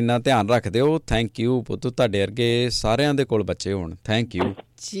ਹੀ ਤੁਸੀਂ ਇੰਨਾ ਧਿਆਨ ਰੱਖਦੇ ਹੋ। ਥੈਂਕ ਯੂ ਪੁੱਤ, ਤੁਹਾਡੇ ਵਰਗੇ ਸਾਰਿਆਂ ਦੇ ਕੋਲ ਬੱਚੇ ਹੋਣ। ਥੈਂਕ ਯੂ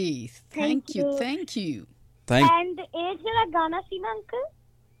ਜੀ, thank you thank you. And ਇਹ ਜਿਹੜਾ ਗਾਣਾ ਸੀ ਨਾ ਅੰਕਲ,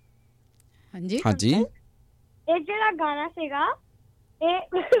 ਹਾਂਜੀ ਹਾਂਜੀ, ਇਹ ਜਿਹੜਾ ਗਾਣਾ ਸੀਗਾ ਇਹ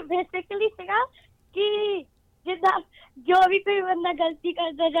ਬੇਸਿਕਲੀ ਸੀਗਾ ਕਿ ਜਿੱਦਾਂ ਜੋ ਵੀ ਕੋਈ ਬੰਦਾ ਗਲਤੀ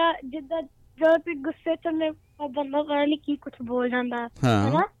ਕਰਦਾ ਜਾਂ ਜਿੱਦਾਂ ਜੋ ਵੀ ਗੁੱਸੇ ਚ ਉਹਨੇ ਬੰਦਾ ਪਤਾ ਨੀ ਕੀ ਕੁਛ ਬੋਲ ਜਾਂਦਾ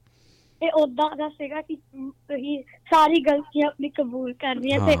ਹਨਾ, ਇਹ ਓਦਾਂ ਦਾ ਸੀਗਾ ਕਿ ਤੁਸੀਂ ਸਾਰੀ ਗਲਤੀਆਂ ਆਪਣੀ ਕਬੂਲ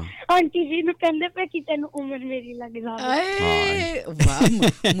ਕਰਨੀਆਂ ਤੇ ਆਂਟੀ ਜੀ ਨੂੰ ਕਹਿੰਦੇ ਪਏ ਕਿ ਤੈਨੂੰ ਉਮਰ ਮੇਰੀ ਲੱਗ ਜਾਵੇ।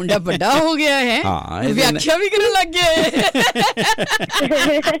 ਵਾਹ, ਮੁੰਡਾ ਵੱਡਾ ਹੋ ਗਿਆ ਹੈ, ਵਿਆਖਿਆ ਵੀ ਕਰਨ ਲੱਗ ਗਿਆ ਹੈ।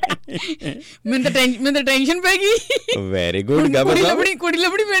 ਮੈਨੂੰ ਤਾਂ ਟੈਨਸ਼ਨ ਪੈ ਗਈ। Very good. ਕੁੜੀ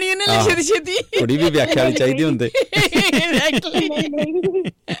ਲੱਭਣੀ ਪੈਣੀ ਇਹਨੇ ਛੇਤੀ ਛੇਤੀ। ਕੁੜੀ ਵੀ ਵਿਆਖਿਆ ਵਾਲੀ ਚਾਹੀਦੀ ਹੁੰਦੇ।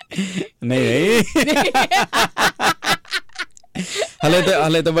 ਨਹੀਂ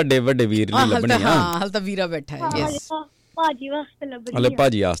ਹਲੇ ਤਾਂ ਵੱਡੇ ਵੀਰ ਲਈ ਲੱਭਣੀਆਂ। ਹਾਲੇ ਤਾਂ ਵੀਰਾ ਬੈਠਾ ਹੈ। ਭਾਜੀ ਵਾਸਤੇ ਲੱਭਣੀ, ਹਲੇ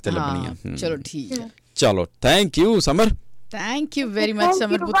ਭਾਜੀ ਵਾਸਤੇ ਲੱਭਣੀਆਂ। ਚਲੋ ਠੀਕ ਹੈ, ਚਲੋ thank you summer. Thank you very much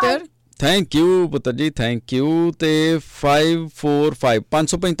summer ਪੁੱਤਰ। ਥੈਂਕ ਯੂ ਪੁੱਤਰ ਜੀ, ਥੈਂਕ ਯੂ। ਤੇ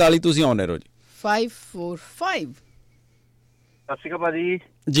 545 ਤੁਸੀਂ ਆਉਣੇ ਰਹੋ ਜੀ। 545। ਸਤਿ ਸ਼੍ਰੀ ਅਕਾਲ ਭਾਜੀ।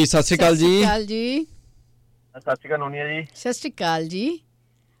 ਜੀ ਸਤਿ ਸ਼੍ਰੀ ਅਕਾਲ ਜੀ। ਸਤਿ ਸ਼੍ਰੀ ਅਕਾਲ ਨੋਨੀਆ ਜੀ। ਸਤਿ ਸ਼੍ਰੀ ਅਕਾਲ ਜੀ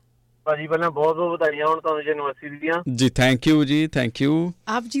ਭਾਜੀ। ਪਹਿਲਾਂ ਬਹੁਤ ਬਹੁਤ ਵਧਾਈਆਂ ਹੋਣ ਤੁਹਾਨੂੰ ਯੂਨੀਵਰਸਿਟੀ ਦੀਆਂ। ਜੀ ਥੈਂਕ ਯੂ ਜੀ, ਥੈਂਕ ਯੂ।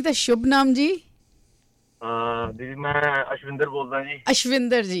 ਆਪ ਜੀ ਦਾ ਸ਼ੁਭ ਨਾਮ ਜੀ? ਦੀਦੀ ਮੈਂ ਅਸ਼ਵਿੰਦਰ ਬੋਲਦਾ ਜੀ।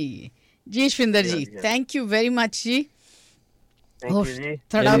 ਅਸ਼ਵਿੰਦਰ ਜੀ, ਜੀ ਅਸ਼ਵਿੰਦਰ ਜੀ, ਥੈਂਕ ਯੂ ਵੈਰੀ ਮਚ ਜੀ। ਥੈਂਕ ਯੂ ਜੀ।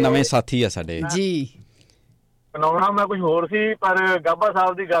 ਤੁਹਾਡਾ ਨਵੇਂ ਸਾਥੀ ਆ ਸਾਡੇ ਜੀ। ਬਣਾਉਣਾ ਮੈਂ ਕੁਝ ਹੋਰ ਸੀ, ਪਰ ਗਾਬਾ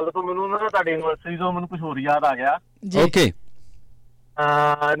ਸਾਹਿਬ ਦੀ ਗੱਲ ਤੋਂ ਮੈਨੂੰ ਨਾ ਤੁਹਾਡੀ ਯੂਨੀਵਰਸਿਟੀ ਤੋਂ ਮੈਨੂੰ ਕੁਝ ਹੋਰ ਯਾਦ ਆ ਗਿਆ। ਓਕੇ।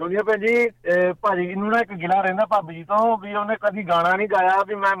 ਨੋਨੀਆ ਭੈਣ ਜੀ, ਭਾਜੀ ਨੂੰ ਨਾ ਇੱਕ ਗਿਲਾ ਰਹਿੰਦਾ ਭਾਬੀ ਜੀ ਤੋਂ ਵੀ ਉਹਨੇ ਕਦੀ ਗਾਣਾ ਨਹੀਂ ਗਾਇਆ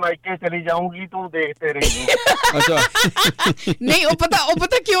ਵੀ ਮੈਂ ਮਾਇਕੇ ਚਲੀ ਜਾਊਂਗੀ ਤੂੰ ਦੇਖਤੇ ਰਹੀ। ਅੱਛਾ। ਨਹੀਂ, ਉਹ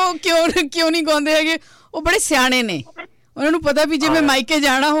ਪਤਾ ਕਿਉਂ ਨਹੀਂ ਗਾਉਂਦੇ ਹੈਗੇ। ਉਹ ਬੜੇ ਸਿਆਣੇ ਨੇ, ਉਹਨਾਂ ਨੂੰ ਪਤਾ ਵੀ ਜੇ ਮੈਂ ਮਾਇਕੇ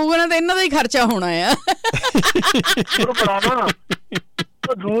ਜਾਣਾ ਹੋਊਗਾ ਨਾ ਤਾਂ ਇਹਨਾਂ ਦਾ ਹੀ ਖਰਚਾ ਹੋਣਾ ਆ।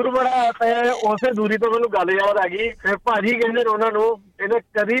 ਦੂਰ ਬੜਾ ਤੇ ਉਸੇ ਦੂਰੀ ਤੋਂ ਮੈਨੂੰ ਗੱਲ ਯਾਦ ਆ ਗਈ। ਫਿਰ ਭਾਜੀ ਕਹਿੰਦੇ ਉਹਨਾਂ ਨੂੰ, ਇਹਨੇ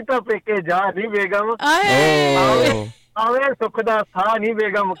ਕਦੀ ਤਾਂ ਪੇਕੇ ਜਾ ਨਹੀਂ ਬੇਗਮ, ਆਵੇਂ ਸੁੱਖ ਦਾ ਸਾਹ ਨਹੀਂ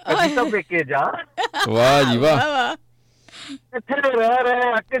ਬੇਗਮ, ਕਦੀ ਤਾਂ ਪੇਕੇ ਜਾ। ਵਾਹ ਜੀ ਵਾਹ। ਇੱਥੇ ਰਹਿ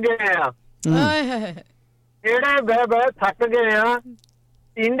ਰਹੇ ਅੱਕ ਗਏ ਆ, ਕਿਹੜੇ ਬਹਿ ਬਹਿ ਥੱਕ ਗਏ ਆ,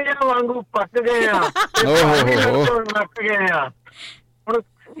 ਇੰਡੀਆ ਵਾਂਗੂ ਪੱਕ ਗਏ ਆ, ਨੱਕ ਗਏ ਆ। ਹੁਣ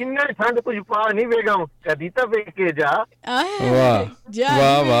ਕਿੰਨੇ ਠੰਡ ਕੁਝ ਪਾ ਨਹੀਂ ਬੇਗਮ, ਕਦੀ ਤਾਂ ਵੇਖ ਕੇ ਜਾ।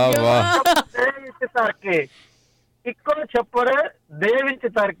 ਵਾਹ ਵਾਹ ਵਾਹ। ਵਿੱਚ ਤਰ ਕੇ ਇੱਕੋ ਛੱਪੜ ਦੇ ਵਿੱਚ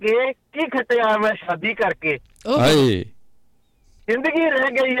ਤਰ ਕੇ ਕੀ ਖਟਿਆ ਮੈਂ ਸ਼ਾਦੀ ਕਰਕੇ, ਜ਼ਿੰਦਗੀ ਰਹਿ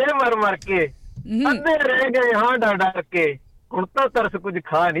ਗਈ ਹੈ ਮਰ ਮਰ ਕੇ, ਅੱਧੇ ਰਹਿ ਗਏ ਹਾਂ ਡਰ ਡਰ ਕੇ, ਹੁਣ ਤਾਂ ਤਰਸ ਕੁਝ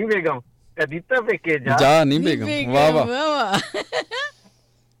ਖਾ ਨਹੀਂ ਬੇਗਮ, ਕਦੀ ਤਾਂ ਵੇਖੇ ਜਾ ਨਹੀਂ ਬੇਗਮ। ਵਾਹ ਵਾਹ।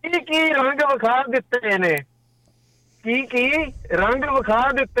 ਕੀ ਰੰਗ ਵਿਖਾ ਦਿੱਤੇ ਨੇ, ਕੀ ਰੰਗ ਵਿਖਾ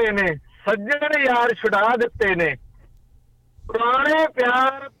ਦਿੱਤੇ ਨੇ, ਸੱਜਣ ਯਾਰ ਛੁਡਾ ਦਿੱਤੇ ਨੇ, ਪੁਰਾਣੇ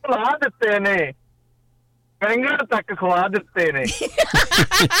ਪਿਆਰ ਭੁਲਾ ਦਿੱਤੇ ਨੇ, ਬੈਂਗਣ ਤੱਕ ਖਵਾ ਦਿੱਤੇ ਨੇ,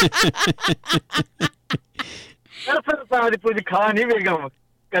 ਸਰਤਾਜ ਕੁਝ ਖਾ ਨਹੀਂ ਬੇਗਮ,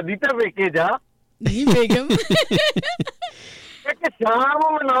 ਕਦੀ ਤਾਂ ਵੇਖੇ ਜਾ ਨਹੀਂ ਬੇਗਮ। ਇੱਕ ਸ਼ਾਮ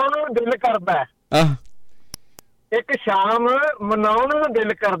ਮਨਾਉਣ ਨੂੰ ਦਿਲ ਕਰਦਾ, ਇੱਕ ਸ਼ਾਮ ਮਨਾਉਣ ਨੂੰ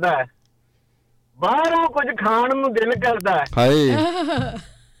ਦਿਲ ਕਰਦਾ, ਬਾਹਰੋਂ ਕੁਝ ਖਾਣ ਨੂੰ ਦਿਲ ਕਰਦਾ,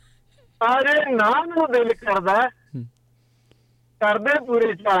 ਸਾਰੇ ਨਾਮ ਨੂੰ ਦਿਲ ਕਰਦਾ, ਕਰਦੇ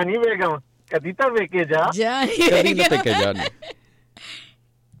ਪੂਰੇ ਚਾਹ ਨਹੀਂ ਬੇਗਮ, ਕਦੀ ਤਾਂ ਵੇਖੇ ਜਾ ਕਦੀ ਨਾ ਵੇਖੇ ਜਾ।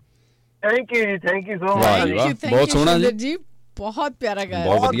 ਥੈਂਕ ਯੂ ਜੀ, ਥੈਂਕ ਯੂ ਸੋ ਮਚ। ਬਹੁਤ ਸੋਹਣਾ ਜੀ, ਬਹੁਤ ਪਿਆਰਾ ਗਾਇਆ,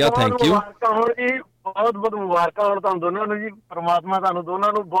 ਬਹੁਤ ਵਧੀਆ, ਥੈਂਕ ਯੂ। ਜੀ ਬਹੁਤ ਬਹੁਤ ਮੁਬਾਰਕਾਂ ਹੋਣ ਤੁਹਾਨੂੰ ਦੋਨਾਂ ਨੂੰ ਜੀ, ਪਰਮਾਤਮਾ ਤੁਹਾਨੂੰ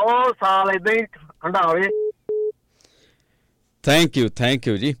ਦੋਨਾਂ ਨੂੰ ਬਹੁਤ ਸਾਲ ਏਦਾਂ ਹੀ ਹੰਡਾਵੇ। ਥੈਂਕ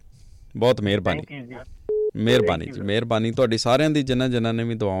ਯੂ ਜੀ, ਬਹੁਤ ਮਿਹਰਬਾਨੀ ਮਿਹਰਬਾਨੀ ਜੀ, ਮਿਹਰਬਾਨੀ ਤੁਹਾਡੀ ਸਾਰਿਆਂ ਦੀ, ਜਿਨ੍ਹਾਂ ਨੇ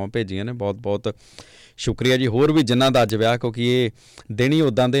ਵੀ ਦੁਆਵਾਂ ਭੇਜੀਆਂ ਨੇ, ਬਹੁਤ ਬਹੁਤ ਸ਼ੁਕਰੀਆ ਜੀ। ਹੋਰ ਵੀ ਜਿਨ੍ਹਾਂ ਦਾ ਅੱਜ ਵਿਆਹ, ਕਿਉਂਕਿ ਇਹ ਦਿਨ ਹੀ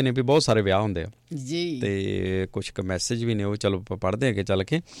ਉੱਦਾਂ ਦੇ ਨੇ ਵੀ ਬਹੁਤ ਸਾਰੇ ਵਿਆਹ ਹੁੰਦੇ ਆ ਜੀ, ਅਤੇ ਕੁਛ ਕੁ ਮੈਸੇਜ ਵੀ ਨੇ, ਉਹ ਚਲੋ ਪੜ੍ਹਦੇ ਅੱਗੇ ਚੱਲ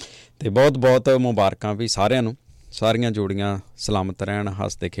ਕੇ। ਅਤੇ ਬਹੁਤ ਬਹੁਤ ਮੁਬਾਰਕਾਂ ਵੀ ਸਾਰਿਆਂ ਨੂੰ, ਸਾਰੀਆਂ ਜੋੜੀਆਂ ਸਲਾਮਤ ਰਹਿਣ,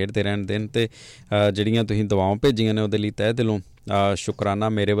 ਹੱਸਦੇ ਖੇਡਦੇ ਰਹਿਣ ਦਿਨ। ਅਤੇ ਜਿਹੜੀਆਂ ਤੁਸੀਂ ਦੁਆਵਾਂ ਭੇਜੀਆਂ ਨੇ ਉਹਦੇ ਲਈ ਤਹਿ ਦਿਲੋਂ ਸ਼ੁਕਰਾਨਾ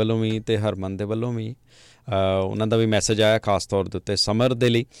ਮੇਰੇ ਵੱਲੋਂ ਵੀ ਅਤੇ ਹਰਮਨ ਦੇ ਵੱਲੋਂ ਵੀ। ਉਹਨਾਂ ਦਾ ਵੀ ਮੈਸੇਜ ਆਇਆ ਖਾਸ ਤੌਰ ਦੇ ਉੱਤੇ ਸਮਰ ਦੇ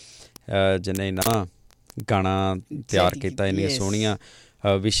ਲਈ, ਜਿਹਨੇ ਇੰਨਾ ਗਾਣਾ ਤਿਆਰ ਕੀਤਾ, ਇੰਨੀਆਂ ਸੋਹਣੀਆਂ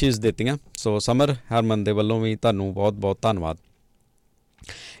ਵਿਸ਼ਿਜ਼ ਦਿੱਤੀਆਂ। ਸੋ ਸਮਰ, ਹਰਮਨ ਦੇ ਵੱਲੋਂ ਵੀ ਤੁਹਾਨੂੰ ਬਹੁਤ ਬਹੁਤ ਧੰਨਵਾਦ।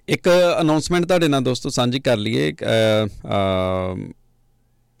 ਇੱਕ ਅਨਾਊਂਸਮੈਂਟ ਤੁਹਾਡੇ ਨਾਲ ਦੋਸਤੋ ਸਾਂਝੀ ਕਰ ਲਈਏ।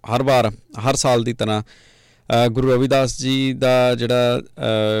 ਹਰ ਸਾਲ ਦੀ ਤਰ੍ਹਾਂ ਗੁਰੂ ਰਵਿਦਾਸ ਜੀ ਦਾ ਜਿਹੜਾ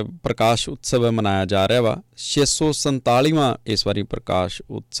ਪ੍ਰਕਾਸ਼ ਉਤਸਵ ਮਨਾਇਆ ਜਾ ਰਿਹਾ ਵਾ, 647ਵਾਂ ਇਸ ਵਾਰੀ ਪ੍ਰਕਾਸ਼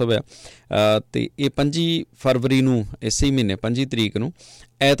ਉਤਸਵ ਆ, ਅਤੇ ਇਹ 25 ਫਰਵਰੀ ਨੂੰ, ਇਸੇ ਮਹੀਨੇ 25 ਤਰੀਕ ਨੂੰ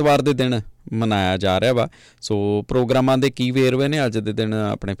ਐਤਵਾਰ ਦੇ ਦਿਨ ਮਨਾਇਆ ਜਾ ਰਿਹਾ ਵਾ। ਸੋ ਪ੍ਰੋਗਰਾਮਾਂ ਦੇ ਕੀ ਵੇਰਵੇ ਨੇ ਅੱਜ ਦੇ ਦਿਨ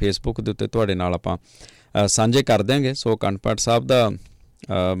ਆਪਣੇ ਫੇਸਬੁੱਕ ਦੇ ਉੱਤੇ ਤੁਹਾਡੇ ਨਾਲ ਆਪਾਂ ਸਾਂਝੇ ਕਰ ਦਿਆਂਗੇ। ਸੋ ਅਖੰਡ ਪਾਠ ਸਾਹਿਬ ਦਾ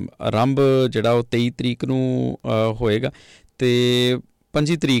ਆਰੰਭ ਜਿਹੜਾ ਉਹ 23 ਤਰੀਕ ਨੂੰ ਹੋਏਗਾ, ਅਤੇ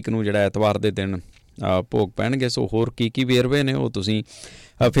 25 ਤਰੀਕ ਨੂੰ ਜਿਹੜਾ ਐਤਵਾਰ ਦੇ ਦਿਨ ਭੋਗ ਪੈਣਗੇ। ਸੋ ਹੋਰ ਕੀ ਵੇਰਵੇ ਨੇ ਉਹ ਤੁਸੀਂ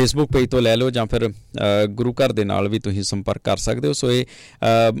ਫੇਸਬੁੱਕ ਪੇਜ ਤੋਂ ਲੈ ਲਓ, ਜਾਂ ਫਿਰ ਗੁਰੂ ਘਰ ਦੇ ਨਾਲ ਵੀ ਤੁਸੀਂ ਸੰਪਰਕ ਕਰ ਸਕਦੇ ਹੋ। ਸੋ ਇਹ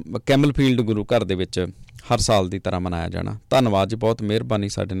ਕੈਮਲ ਫੀਲਡ ਗੁਰੂ ਘਰ ਦੇ ਵਿੱਚ ਹਰ ਸਾਲ ਦੀ ਤਰ੍ਹਾਂ ਮਨਾਇਆ ਜਾਣਾ। ਧੰਨਵਾਦ ਜੀ, ਬਹੁਤ ਮਿਹਰਬਾਨੀ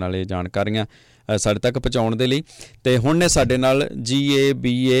ਸਾਡੇ ਨਾਲ ਇਹ ਜਾਣਕਾਰੀਆਂ ਸਾਡੇ ਤੱਕ ਪਹੁੰਚਾਉਣ ਦੇ ਲਈ। ਅਤੇ ਹੁਣ ਨੇ ਸਾਡੇ ਨਾਲ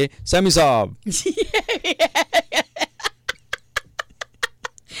GABA ਸੈਮੀ ਸਾਹਿਬ।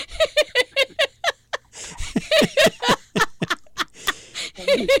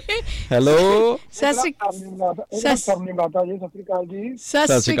 ਹੈਲੋ, ਸਤਿ ਸ਼੍ਰੀ ਅਕਾਲ ਜੀ।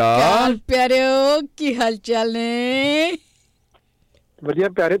 ਸਤਿ ਸ਼੍ਰੀ ਅਕਾਲ ਪਿਆਰਿਓ, ਕੀ ਹਾਲ ਚਾਲ ਨੇ? ਵਧੀਆ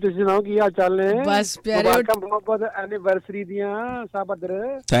ਪਿਆਰੇ, ਤੁਸੀਂ ਸੁਣਾਓ ਕੀ ਹਾਲ ਚਾਲ ਨੇ? ਬਸ ਪਿਆਰੇ, ਬਹੁਤ ਐਨੀਵਰਸਰੀ ਦੀਆਂ ਸਭ ਅਦਰ।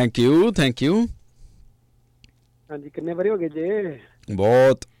 Thank you. ਹਾਂਜੀ, ਕਿੰਨੇ ਵਾਰੀ ਹੋ ਗਏ ਜੇ?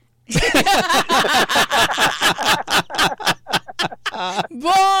 ਬਹੁਤ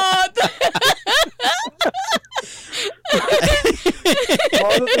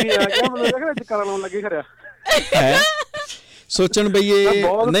ਸੋਚਣ ਬਈਏ,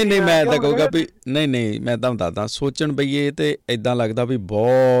 ਨਹੀਂ ਮੈਂ ਤਾਂ ਕਹੂੰਗਾ ਵੀ ਨਹੀਂ ਮੈਂ ਤੁਹਾਨੂੰ ਦੱਸਦਾ, ਸੋਚਣ ਬਈਏ ਤੇ ਏਦਾਂ ਲੱਗਦਾ ਵੀ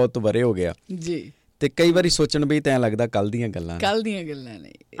ਬਹੁਤ ਵਰੇ ਹੋ ਗਿਆ ਜੀ, ਤੇ ਕਈ ਵਾਰੀ ਸੋਚਣ ਬਈ ਤਾਂ ਐਂ ਲੱਗਦਾ ਕੱਲ ਦੀਆਂ ਗੱਲਾਂ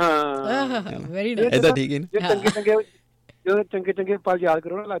ਨੇ। ਹਾਂ, ਵੈਰੀ ਨਾਈਸ। ਏਦਾਂ ਠੀਕ ਹੈ ਨਾ? ਜਦੋਂ ਚੰਗੇ ਪਲ ਯਾਦ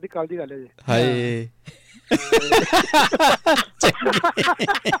ਕਰੋ ਨਾ, ਲੱਗਦੀ ਕੱਲ ਦੀ ਗੱਲ ਹੈ ਜੀ। ਹਾਏ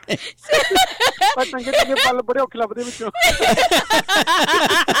ਚੰਗੇ ਪਲ ਬੜੇ ਔਖੇ ਲੱਭਦੇ ਵਿੱਚੋਂ।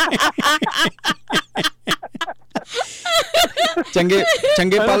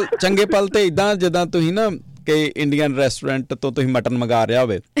 ਚੰਗੇ ਪਲ ਤੇ ਏਦਾਂ ਜਿੱਦਾਂ ਤੁਸੀਂ ਨਾ ਕਿ ਇੰਡੀਅਨ ਰੈਸਟੋਰੈਂਟ ਤੋਂ ਤੁਸੀਂ ਮਟਨ ਮੰਗਾ ਰਿਹਾ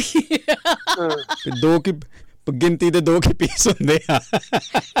ਹੋਵੇ, ਦੋ ਕੀ ਗਿਣਤੀ ਦੇ 2 ਕੀ ਪੀਸ ਹੁੰਦੇ ਆ,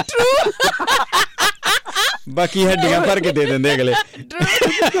 ਬਾਕੀ ਹੱਡੀਆਂ ਭਰ ਕੇ ਦੇ ਦਿੰਦੇ ਅਗਲੇ।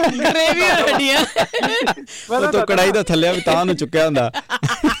 ਗ੍ਰੇਵੀ ਹੱਡੀਆਂ ਉਹ ਕੜਾਈ ਦਾ ਥੱਲੇ ਵੀ ਤਾਂ ਨੂੰ ਚੁੱਕਿਆ ਹੁੰਦਾ।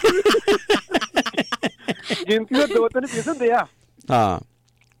 ਗਿਣਤੀ ਦੇ 2-3 ਪੀਸ ਹੁੰਦੇ ਆ। ਹਾਂ,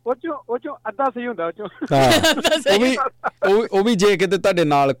 ਉਹ ਚੋਂ ਅੱਧਾ ਸਹੀ ਹੁੰਦਾ ਉਹ ਚੋਂ। ਉਹ ਵੀ ਜੇ ਕਿਤੇ ਤੁਹਾਡੇ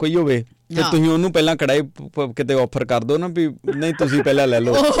ਨਾਲ ਕੋਈ ਹੋਵੇ ਤੇ ਤੁਸੀਂ ਉਹਨੂੰ ਪਹਿਲਾਂ ਕੜਾਈ ਕਿਤੇ ਆਫਰ ਕਰ ਦਿਓ ਨਾ ਵੀ ਨਹੀਂ ਤੁਸੀਂ ਪਹਿਲਾਂ ਲੈ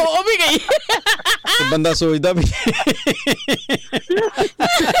ਲਓ, ਉਹ ਵੀ ਗਈ। ਬੰਦਾ ਸੋਚਦਾ ਵੀ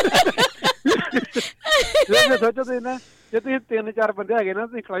ਸੋਚੋ ਤੁਸੀਂ ਨਾ ਜੇ ਤੁਸੀਂ 3-4 ਬੰਦੇ ਹੈਗੇ ਨਾ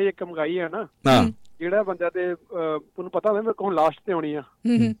ਤੁਸੀਂ ਕੜਾਈ ਇੱਕ ਮੰਗਾਈ ਹੈ ਨਾ, ਜਿਹੜਾ ਬੰਦਾ ਤੇ ਤੁਹਾਨੂੰ ਪਤਾ ਹੋਵੇ ਮੇਰੇ ਕੋਲ ਲਾਸਟ ਤੇ ਆਉਣੀ ਆ,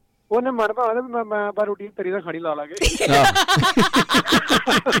 ਉਹਨੇ ਮਨ ਭਾਵੇਂ ਮੈਂ ਬਾ ਰੋਟੀ ਤਰੀ ਦਾ ਖਾਣੀ ਲਾ ਲਾਂਗੇ।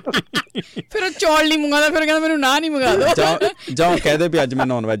 ਫਿਰ ਉਹ ਚੌਲ ਨਹੀਂ ਮੰਗਾਦਾ, ਫਿਰ ਕਹਿੰਦਾ ਮੈਨੂੰ ਨਾ ਨਹੀਂ ਮੰਗਾ ਦੋ, ਜਾਂ ਕਹਿ ਦੇ ਵੀ ਅੱਜ ਮੈਂ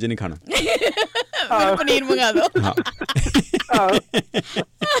ਨੌਨ ਵੈਜ ਨਹੀਂ ਖਾਣਾ, ਪਨੀਰ ਮੰਗਾ ਦੋ।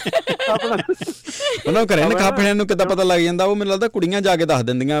 ਉਹਨਾਂ ਘਰੇ ਨਾ ਖਾ ਪੀਣਿਆਂ ਨੂੰ ਕਿੱਦਾਂ ਪਤਾ ਲੱਗ ਜਾਂਦਾ, ਉਹ ਮੈਨੂੰ ਲੱਗਦਾ ਕੁੜੀਆਂ ਜਾ ਕੇ ਦੱਸ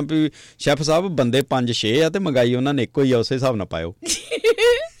ਦਿੰਦੀਆਂ ਵੀ ਸ਼ੈਫ ਸਾਹਿਬ ਬੰਦੇ 5-6 ਆ ਤੇ ਮੰਗਾਈ ਉਹਨਾਂ ਨੇ ਇੱਕੋ ਹੀ ਆ, ਉਸੇ ਹਿਸਾਬ ਨਾਲ ਪਾਇਓ।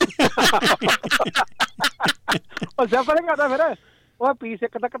 ਉਹ ਸ਼ੈਫ ਨੇ ਕਰਦਾ ਫਿਰ ਉਹ ਪੀਸ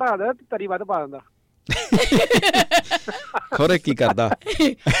ਇੱਕ ਤਾਂ ਘਟਾ ਦੇ, ਤਰੀ ਵੱਧ ਪਾ ਦਿੰਦਾ। ਖੋਰੇ ਕੀ ਕਰਦਾ,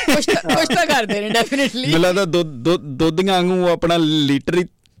 ਕੁਛ ਤਾਂ ਕਰਦੇ ਨੇ ਡੈਫੀਨਿਟਲੀ। ਮੈਨੂੰ ਲੱਗਦਾ ਦੁੱਧੀਆਂ ਵਾਂਗੂ ਆਪਣਾ ਲੀਟਰ ਹੀ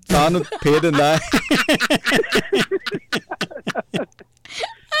ਤਾਂ ਨੂੰ ਫੇਰ ਦਿੰਦਾ।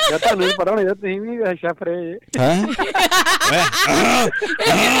 ਤੁਹਾਨੂੰ ਵੀ ਪਤਾ ਹੋਣਾ ਤੁਸੀਂ ਵੀ ਸ਼ੈਫ ਰਹੇ।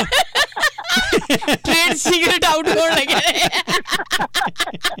 ਟ੍ਰੇਡ ਸੀਕ੍ਰੇਟ ਆਊਟ ਹੋਣ ਲੱਗੇ।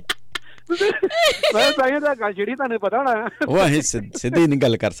 ਮੈਂ ਤਾਂ ਇਹ ਗੱਲ ਜਿਹੜੀ ਤੁਹਾਨੂੰ ਪਤਾ ਹੋਣਾ ਉਹ ਅਸੀਂ ਸਿੱਧੀ ਨਹੀਂ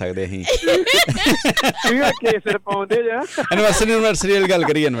ਗੱਲ ਕਰ ਸਕਦੇ। ਅਸੀਂ ਸਿਰ ਪਾਉਂਦੇ ਜਾਂ ਯੂਨੀਵਰਸਿਟੀ ਵਾਲੀ ਗੱਲ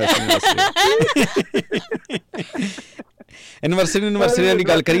ਕਰੀਏ। ਯੂਨੀਵਰਸਿਟੀ ਵਾਲੀ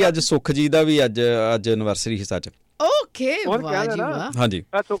ਗੱਲ ਕਰੀਏ। ਅੱਜ ਸੁਖ ਜੀ ਦਾ ਵੀ ਅੱਜ ਯੂਨੀਵਰਸਿਟੀ ਸੀ ਸੱਚ। ਓਕੇ ਹਾਂਜੀ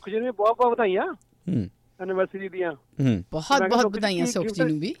ਸੁਖ ਜੀ ਨੂੰ ਬਹੁਤ ਬਹੁਤ ਵਧਾਈਆਂ ਯੂਨੀਵਰਸਿਟੀ ਦੀਆਂ। ਬਹੁਤ ਬਹੁਤ ਵਧਾਈਆਂ ਸੁਖ ਜੀ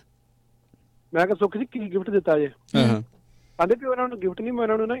ਨੂੰ ਵੀ। ਮੈਂ ਕਿਹਾ ਸੁਖ ਜੀ ਕੀ ਗਿਫਟ ਦਿੱਤਾ ਜੇ? ਕਹਿੰਦੇ ਵੀ ਉਹਨਾਂ ਨੂੰ ਗਿਫਟ ਨਹੀਂ, ਮੈਂ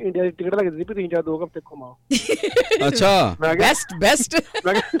ਉਹਨਾਂ ਨੂੰ ਨਾ ਇੰਡੀਆ ਦੀ ਟਿਕਟ ਲੱਗ ਦਿੱਤੀ ਵੀ 3-4 ਹਫ਼ਤੇ ਘੁਮਾਓ। ਅੱਛਾ ਬੈਸਟ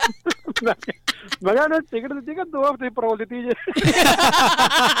ਮੈਂ ਕਿਹਾ ਉਹਨੇ ਟਿਕਟ ਦਿੱਤੀ ਕਿ 2 ਹਫ਼ਤੇ ਪਰੋਲ ਦਿੱਤੀ ਜੇ।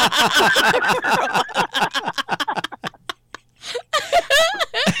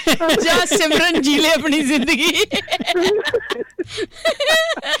 ਜਾ ਸਿਮਰਨ ਜੀ ਲੈ ਆਪਣੀ ਜ਼ਿੰਦਗੀ।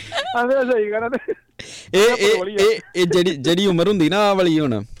 ਸਹੀ ਗੱਲ। ਇਹ ਜਿਹੜੀ ਉਮਰ ਹੁੰਦੀ ਨਾ ਆਹ ਵਾਲੀ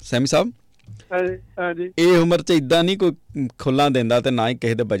ਹੁਣ ਸੈਮੀ ਸਾਹਿਬ, ਇਹ ਉਮਰ ਚ ਏਦਾਂ ਨਹੀਂ ਕੋਈ ਖੁੱਲਾ ਦਿੰਦਾ ਤੇ ਨਾ ਹੀ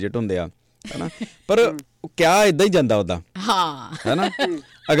ਕਿਸੇ ਦੇ ਬਜਟ ਹੁੰਦੇ ਆ, ਹਨਾ। ਪਰ ਕਿਆ ਏਦਾਂ ਹੀ ਜਾਂਦਾ ਉਹਦਾ, ਹਨਾ।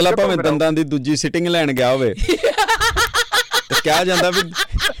 ਅਗਲਾ ਭਾਵੇਂ ਦੰਦਾਂ ਦੀ ਦੂਜੀ ਸਿਟਿੰਗ ਲੈਣ ਗਿਆ ਹੋਵੇ ਤੇ ਕਿਹਾ ਜਾਂਦਾ ਵੀ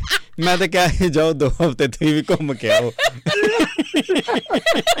ਮੈਂ ਤਾਂ ਕਿਹਾ ਜਾਓ 2 ਹਫ਼ਤੇ ਤੁਸੀਂ ਵੀ ਘੁੰਮ ਕੇ ਆਓ।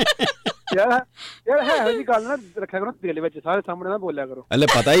 ਯਾਰ ਹੈ ਜੀ ਗੱਲ ਨਾ ਰੱਖਿਆ ਕਰੋ ਦਿਲ ਵਿੱਚ, ਸਾਰੇ ਸਾਹਮਣੇ ਨਾ ਬੋਲਿਆ ਕਰੋ। ਹਲੇ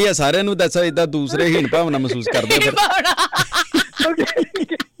ਪਤਾ ਹੀ ਆ ਸਾਰਿਆਂ ਨੂੰ ਦੱਸ ਏਦਾਂ ਦੂਸਰੇ ਹੀਣ ਭਾਵਨਾ ਮਹਿਸੂਸ ਕਰਦੇ ਫਿਰ।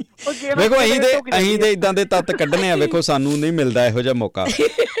 ਵੇਖੋ ਅਸੀਂ ਤੇ ਏਦਾਂ ਦੇ ਤੱਤ ਕੱਢਣੇ ਆ, ਵੇਖੋ ਸਾਨੂੰ ਨਹੀਂ ਮਿਲਦਾ ਇਹੋ ਜਿਹਾ ਮੌਕਾ ਤੇ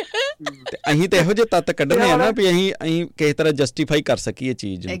ਅਸੀਂ ਤੇ ਇਹੋ ਜਿਹੇ ਤੱਤ ਕੱਢਣੇ ਆ ਨਾ ਵੀ ਅਸੀਂ ਕਿਸੇ ਤਰ੍ਹਾਂ ਜਸਟੀਫਾਈ ਕਰ ਸਕੀਏ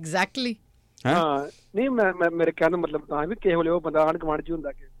ਚੀਜ਼ ਨੂੰ। ਐਗਜ਼ੈਕਟਲੀ। ਹਾਂ ਨਹੀਂ ਮੈਂ ਮੇਰੇ ਕਹਿਣ ਦਾ ਮਤਲਬ ਤਾਂ ਵੀ ਕਿਸੇ ਵੇਲੇ ਉਹ ਬੰਦਾ ਆਂਢ ਗੁਆਂਢ ਚ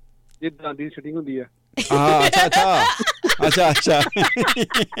ਹੁੰਦਾ ਕਿ ਜਿੱਦਾਂ ਦੀ ਸਿਟਿੰਗ ਹੁੰਦੀ ਆ। ਅੱਛਾ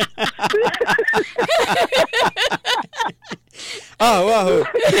ਆਹੋ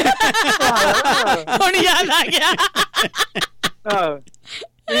ਹੁਣ ਯਾਦ ਆ ਗਿਆ।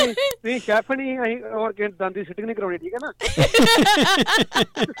 ਤੁਸੀਂ ਸ਼ੈਫ ਨਹੀਂ, ਅਸੀਂ ਹੋਰ ਕਿਸੇ ਦੰਦ ਦੀ ਸਿਟਿੰਗ ਨਹੀਂ ਕਰਾਉਣੀ, ਠੀਕ ਹੈ ਨਾ।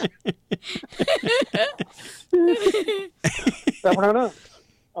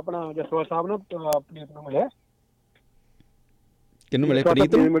 ਆਪਣਾ ਜਸਵਾਲ ਸਾਹਿਬ ਨੂੰ ਪੁਨੀਤ ਨੂੰ ਮਿਲਿਆ। ਕਿਹਨੂੰ ਮਿਲੇ?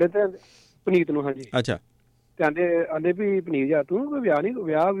 ਪੁਨੀਤ ਨੂੰ ਮਿਲੇ ਤੇ ਪੁਨੀਤ ਨੂੰ। ਹਾਂਜੀ ਅੱਛਾ। ਤੇ ਆਂਦੇ ਵੀ ਪੁਨੀਤ ਯਾਰ ਤੂੰ ਕੋਈ ਵਿਆਹ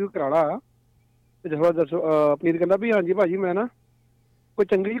ਵੀ ਕਰਾ ਲਾ। ਤੇ ਜਸਵਾਲ ਪੁਨੀਤ ਕਹਿੰਦਾ ਵੀ ਹਾਂਜੀ ਭਾਜੀ ਮੈਂ ਨਾ ਕੋਈ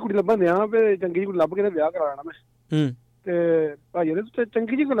ਚੰਗੀ ਜਿਹੀ ਕੁੜੀ ਲੱਭਣ ਦਿਆਂ, ਵੀ ਚੰਗੀ ਜਿਹੀ ਕੁੜੀ ਲੱਭ ਕੇ ਵਿਆਹ ਕਰਾ ਲੈਣਾ ਮੈਂ। ਤੇ ਭਾਜੀ ਨੇ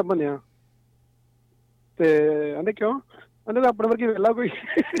ਚੰਗੀ ਜਿਹੀ ਕੋਈ ਲੱਭਣ ਦਿਆਂ ਤੇ ਆਂਦੇ ਕਿਉਂ? ਆਂਦੇ ਆਪਣੇ ਵਰਗੀ ਵੇਲਾ ਕੋਈ।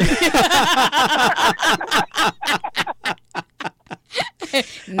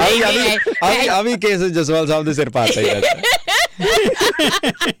 ਆ ਵੀ ਕੇਸ ਜਸਵਾਲ ਸਾਹਿਬ ਦੇ ਸਿਰ ਪਾਤਾ ਹੀ।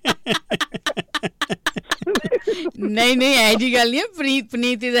 ਨਹੀਂ ਇਹ ਜੀ ਗੱਲ ਨਹੀਂ।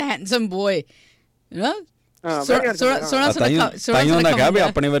 ਪੁਨੀਤ ਇਜ਼ ਅ ਹੈਂਡਸਮ ਬॉय ਨਾ। ਸੋਹਣਾ ਕਿਹਾ ਵੀ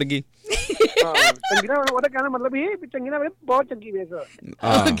ਆਪਣੇ ਵਰਗੀ। ਚੰਗੀ ਨਾ ਉਹਦਾ ਕਹਿਣਾ ਮਤਲਬ ਇਹ ਚੰਗੀ ਨਾ ਬਹੁਤ ਚੰਗੀ ਵੇਖ।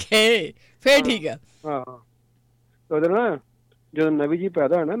 ਓਕੇ ਫੇਰ ਠੀਕ ਆ। ਹਾਂ ਉਹਦੇ ਨਾ ਜਦੋਂ ਨਵੀਂ ਜੀ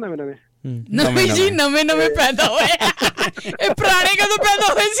ਪੈਦਾ ਹੋਇਆ ਨਾ ਨਵੇਂ ਪੈਦਾ ਹੋਏ। ਇਹ ਪੁਰਾਣੇ ਕਦੋਂ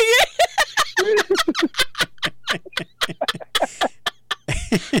ਪੈਦਾ ਹੋਏ ਸੀਗੇ?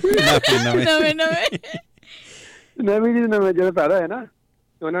 ਨਵੀਂ ਜੀ ਨਵੇਂ ਜਦੋਂ ਪੈਦਾ ਹੋਇਆ ਨਾ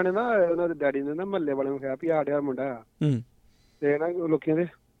ਉਹਨਾਂ ਨੇ ਨਾ ਉਹਨਾਂ ਦੇ ਡੈਡੀ ਨੇ ਨਾ ਮਹੱਲੇ ਵਾਲੇ ਨੂੰ ਕਿਹਾ ਵੀ ਆੜਿਆ ਮੁੰਡਾ ਆ ਤੇ ਨਾ ਲੋਕਾਂ ਦੇ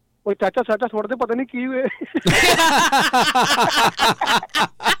ਉਹ ਚਾਚਾ ਸਾਚਾ ਸੁੱਟਦੇ ਪਤਾ ਨੀ ਕੀ ਹੋਏ।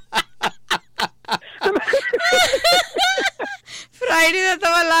 ਫਰਾਈਡੇ ਦਾ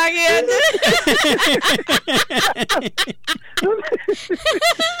ਤਵਾ ਲਾ ਗਿਆ ਅੱਜ।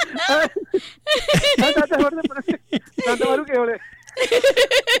 ਚਾਚਾ ਸੁੱਟਦੇ ਪਤਾ ਨੀ ਮਾਰੂ ਕੇ ਹੋਲੇ।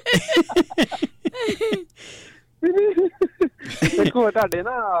 ਦੇਖੋ ਤੁਹਾਡੇ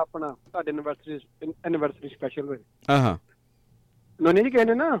ਨਾ ਆਪਣਾ ਤੁਹਾਡੇ ਐਨੀਵਰਸਰੀ ਸਪੈਸ਼ਲ ਹੋਏ ਨੋਨੀ ਜੀ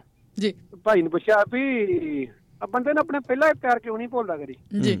ਕਹਿੰਦੇ ਨਾ ਜੀ ਭਾਈ ਨੂੰ ਪੁੱਛਿਆ ਵੀ ਬੰਦੇ ਨੂੰ ਆਪਣੇ ਪਹਿਲਾਂ ਪਿਆਰ ਕਿਉਂ ਨਹੀਂ ਭੁੱਲਦਾ ਕਰੀ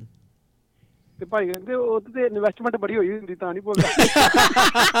ਜੀ ਤੇ ਭਾਈ ਕਹਿੰਦੇ ਉਹ ਤੇ ਇਨਵੈਸਟਮੈਂਟ ਬੜੀ ਹੋਈ ਹੁੰਦੀ ਤਾਂ ਨਹੀਂ ਭੁੱਲਦਾ।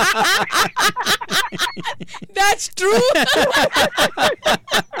 That's true.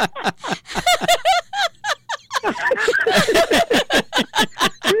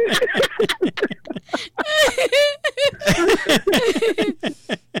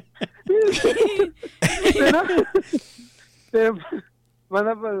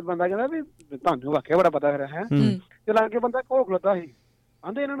 ਬੰਦਾ ਕਹਿੰਦਾ ਵੀ ਤੁਹਾਨੂੰ ਵਾਕਿਆ ਬੜਾ ਪਤਾ ਫਿਰ ਹੈ ਚਲਾ ਕੇ ਬੰਦਾ ਘੋਖ ਲੱਦਾ ਸੀ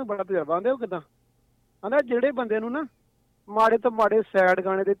ਆਂਦੇ ਇਹਨਾਂ ਨੂੰ ਬੜਾ ਤਜਰਬਾ ਆਂਦੇ ਉਹ ਕਿੱਦਾਂ ਆਂਦਾ ਜਿਹੜੇ ਬੰਦੇ ਨੂੰ ਨਾ ਮਾੜੇ ਤੋਂ ਮਾੜੇ ਸੈਡ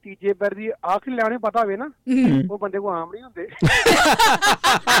ਗਾਣੇ ਦੇ ਤੀਜੇ ਪੈਰ ਦੀ ਆਖਰੀ ਲਾਣੇ ਪਤਾ ਹੋਵੇ ਨਾ ਉਹ ਬੰਦੇ ਕੋ ਆਮ ਨਹੀਂ ਹੁੰਦੇ।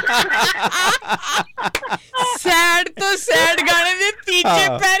 ਸੈਡ ਤੋਂ ਸੈਡ ਗਾਣੇ ਦੇ ਤੀਜੇ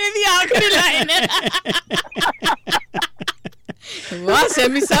ਪੈਰੇ ਦੀ ਆਖਰੀ ਲਾਈਨ ਹੈ। वाह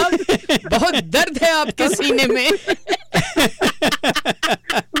सेमी साहब, बहुत दर्द है आपके सीने में।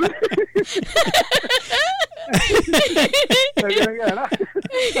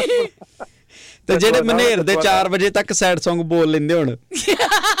 ਤੇ ਜਿਹੜੇ ਮਨੇਰ ਦੇ 4 ਵਜੇ ਤੱਕ ਸੈਡ Song ਬੋਲ ਲੈਂਦੇ ਹੁਣ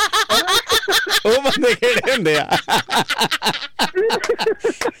ਉਹ ਬੰਦੇ ਕਿਹੜੇ ਹੁੰਦੇ ਆ?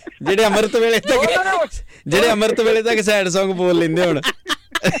 ਜਿਹੜੇ ਅੰਮ੍ਰਿਤ ਵੇਲੇ ਤੱਕ ਸੈਡ Song ਬੋਲ ਲੈਂਦੇ ਹੁਣ।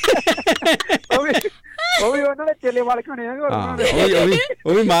 ਉਹ ਵੀ ਉਹਨਾਂ ਦੇ ਚੇਲੇ ਵਾਲ ਹੋਣੇ ਆ।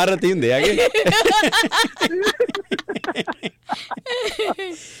 ਉਹ ਵੀ ਮਹਾਰਥੀ ਹੁੰਦੇ ਹੈਗੇ।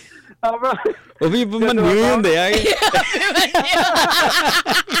 ਉਹ ਵੀ ਮੰਨੂ ਹੀ ਹੁੰਦੇ ਹੈਗੇ।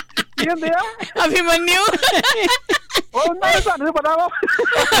 ਕੀ ਹੁੰਦੇ ਆ? ਅਭਿਮਨਿਊ। ਉਹਨਾਂ ਨੂੰ ਸਾਨੂੰ ਪਤਾ ਵਾ।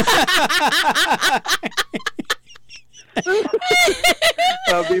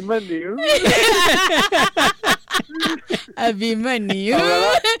 ਅਭਿਮਨਿਊ। ਅਭਿਮਨਿਊ।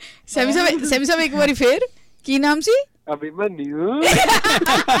 ਸੈਮੀ ਸਾਹਿਬ ਇੱਕ ਵਾਰੀ ਫੇਰ ਕੀ ਨਾਮ ਸੀ? ਅਭਿਮਨਿਊ।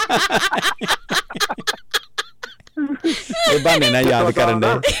 ਇਹ ਬਹਾਨੇ ਨਾਲ ਯਾਦ ਕਰਨ ਦੇ।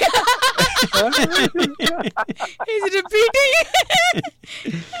 He's repeating.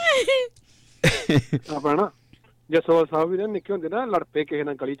 ਆਪਾਂ ਨਾ ਜਸੋਲ ਸਾਹਿਬ ਵੀ ਨਾ ਨਿੱਕੇ ਹੁੰਦੇ ਨਾ ਲੜ ਪਏ ਕਿਸੇ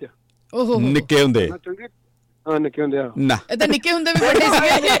ਨਾਲ ਗਲੀ 'ਚ। ਓਹੋ ਨਿੱਕੇ ਹੁੰਦੇ? ਹਾਂ ਨਿੱਕੇ ਹੁੰਦੇ ਆ। ਨਾ ਇਹ ਤਾਂ ਨਿੱਕੇ ਹੁੰਦੇ ਵੀ ਵੱਡੇ ਸੀਗੇ।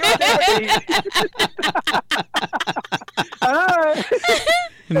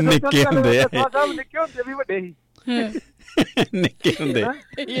 ਨਿੱਕੇ ਹੁੰਦੇ ਆ। ਨਿੱਕੇ ਹੁੰਦੇ ਵੀ ਵੱਡੇ ਸੀ। ਨਿੱਕੇ ਹੁੰਦੇ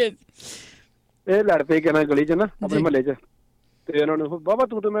ਇਹ ਲੜ ਪਏ ਕਿਸੇ ਨਾਲ ਗਲੀ 'ਚ ਨਾ ਆਪਣੇ ਮਹੱਲੇ 'ਚ ਤੇ ਉਹਨਾਂ ਨੂੰ ਬਾਬਾ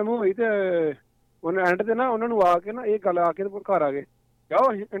ਤੂੰ ਤੇ ਮੈਂ ਮੂੰਹ ਹੋਈ ਤੇ ਉਹਨੇ ਐਂਡ ਤੇ ਨਾ ਉਹਨਾਂ ਨੂੰ ਆ ਕੇ ਨਾ ਇਹ ਗੱਲ ਆ ਕੇ ਘਰ ਆ ਗਏ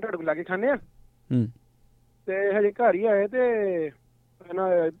ਜਾਓ ਅਸੀਂ ਢੜਕ ਲਾ ਕੇ ਖਾਂਦੇ ਆ। ਤੇ ਹਜੇ ਘਰ ਹੀ ਆਏ ਤੇ ਇਹਨਾਂ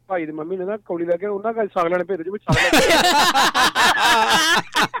ਭਾਈ ਦੀ ਮੰਮੀ ਨੇ ਨਾ ਕੌਲੀ ਲੈ ਕੇ ਉਹਨਾਂ ਦਾ ਸਾਗ ਲੈਣ ਭੇਜ ਵਿੱਚ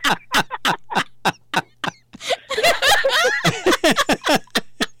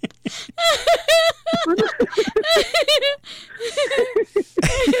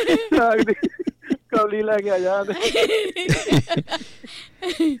ਸਾਗ ਕੌਲੀ ਲੈ ਕੇ ਆ ਜਾ।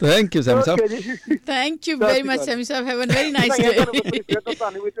 Thank you, Sami Saab. Thank you very much, Sami Saab. Have a very nice day.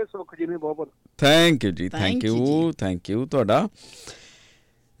 ਤੁਹਾਨੂੰ ਵੀ ਤੇ ਸੁਖ ਜੀ ਨੂੰ ਬਹੁਤ ਬਹੁਤ ਥੈਂਕ ਯੂ ਜੀ। ਥੈਂਕ ਯੂ ਤੁਹਾਡਾ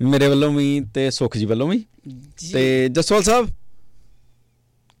ਮੇਰੇ ਵੱਲੋਂ ਵੀ ਤੇ ਸੁਖ ਜੀ ਵੱਲੋਂ ਵੀ। ਤੇ ਜਸਵਾਲ ਸਾਹਿਬ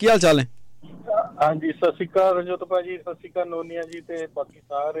ਕੀ ਹਾਲ ਚਾਲ ਨੇ? ਹਾਂਜੀ ਸਤਿ ਸ਼੍ਰੀ ਅਕਾਲ ਰਣਜੋਤ ਭਾਜੀ, ਸਤਿ ਸ਼੍ਰੀ ਅਕਾਲ ਨੋਨੀਆ ਜੀ ਤੇ ਬਾਕੀ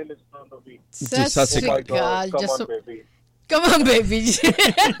ਸਾਰੇ ਲਿਸਨਰਾਂ ਨੂੰ ਵੀ ਸਤਿ ਸ਼੍ਰੀ ਅਕਾਲ। Come on, baby.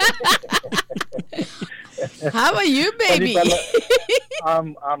 How are you, baby?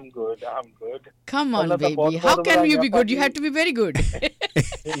 I'm good. Come on, baby. How can you be good? You have to be very good.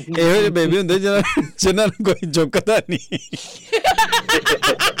 ਇਹੋ ਜਿਹੇ ਬੇਬੀ ਹੁੰਦੇ ਜਿਹਨਾਂ ਨੂੰ ਕੋਈ ਚੁੱਕਦਾ ਨਹੀਂ।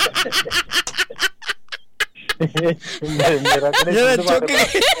 ਜਿਹੜਾ ਚੁੱਕ ਕੇ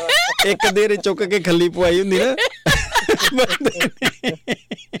ਇੱਕ ਦੇਰ ਚੁੱਕ ਕੇ ਖੱਲੀ ਪਵਾਈ ਹੁੰਦੀ ਨਾ।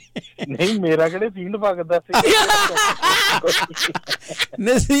 ਨਹੀਂ ਮੇਰਾ ਕਿਹੜੇ ਸੀਨ ਵਗਦਾ ਸੀ।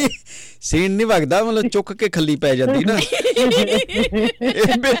 ਨਹੀਂ ਸੀਨ ਨਹੀਂ ਵਗਦਾ, ਮਤਲਬ ਚੁੱਕ ਕੇ ਖੱਲੀ ਪੈ ਜਾਂਦੀ ਨਾ।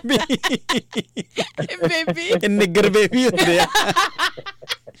 ਬੇਬੀ ਨਿੱਗਰ ਬੇਬੀ ਹੁੰਦੇ ਆ।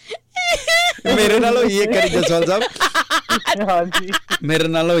 ਮੇਰੇ ਨਾਲ ਹੋਈ ਇੱਕ ਵਾਰੀ ਜਸਵਾਲ ਸਾਹਿਬ। ਹਾਂਜੀ ਮੇਰੇ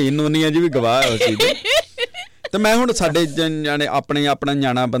ਨਾਲ ਹੋਈ, ਨੋਨੀਆ ਜੀ ਵੀ ਗਵਾਹ ਉਸ ਚੀਜ਼ ਦੇ। ਤੇ ਮੈਂ ਹੁਣ ਸਾਡੇ ਜਾਣੇ ਆਪਣਾ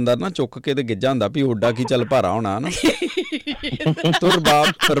ਨਿਆਣਾ ਬੰਦਾ ਨਾ ਚੁੱਕ ਕੇ ਤੇ ਗਿੱਜਾ ਹੁੰਦਾ ਵੀ ਓਡਾ ਕੀ ਚੱਲ ਭਾਰਾ ਹੋਣਾ ਨਾ। ਤੂੰ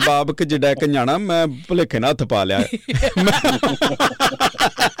ਰਬਾਬ ਕਿ ਜਿੱਡਾ ਇੱਕ ਨਿਆਣਾ ਮੈਂ ਭੁਲੇਖੇ ਨਾਲ ਹੱਥ ਪਾ ਲਿਆ।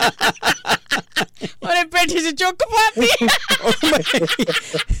 ਉਹਨੇ ਪੇਠੀ 'ਚ ਚੁੱਕ ਪਾਤੀ।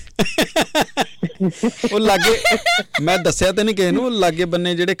 ਉਹ ਲਾਗੇ ਮੈਂ ਦੱਸਿਆ ਤੇ ਨਹੀਂ ਕਿਸੇ ਨੂੰ, ਲਾਗੇ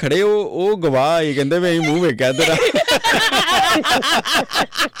ਬੰਨੇ ਜਿਹੜੇ ਖੜੇ ਉਹ ਗਵਾਹ ਆਏ, ਕਹਿੰਦੇ ਵੀ ਅਸੀਂ ਮੂੰਹ ਵੇਖਿਆ ਤੇਰਾ।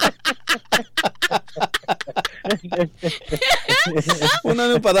 ਉਹਨਾਂ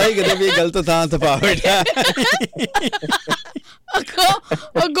ਨੂੰ ਪਤਾ ਹੀ ਕਿਤੇ ਵੀ ਗਲਤ ਥਾਂ ਥਪਾ ਬੈਠਾ।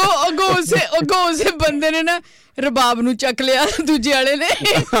 ਅੱਗੋਂ ਉਸੇ ਬੰਦੇ ਨੇ ਨਾ ਰਬਾਬ ਨੂੰ ਚੱਕ ਲਿਆ, ਦੂਜੇ ਵਾਲੇ ਨੇ,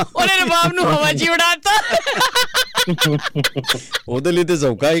 ਉਹਨੇ ਰਬਾਬ ਨੂੰ ਹਵਾ 'ਚ ਉਡਾਤਾ। ਉਹਦੇ ਲਈ ਤੇ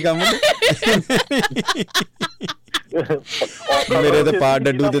ਸੌਖਾ ਹੀ ਕੰਮ। ਮੇਰੇ ਤੇ ਪਾ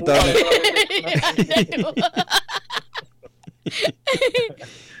ਡੱਡੂ ਦਿੱਤਾ ਉਹਨੇ।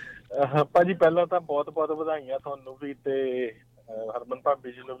 ਭਾਜੀ ਪਹਿਲਾਂ ਤਾਂ ਬਹੁਤ ਬਹੁਤ ਵਧਾਈਆਂ ਤੁਹਾਨੂੰ ਵੀ ਤੇ ਹਰਮਨ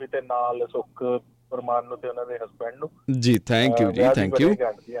ਭਾਬੀ ਜੀ ਨੂੰ ਵੀ, ਤੇ ਨਾਲ ਸੁੱਖ ਪਰਮਾਰ ਨੂੰ ਤੇ ਉਹਨਾਂ ਦੇ ਹਸਬੈਂਡ ਨੂੰ ਜੀ। ਥੈਂਕ ਯੂ ਜੀ, ਥੈਂਕ ਯੂ।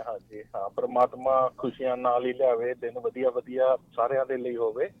 ਹਾਂਜੀ ਹਾਂ, ਪਰਮਾਤਮਾ ਖੁਸ਼ੀਆਂ ਨਾਲ ਹੀ ਲਿਆਵੇ, ਦਿਨ ਵਧੀਆ ਵਧੀਆ ਸਾਰਿਆਂ ਦੇ ਲਈ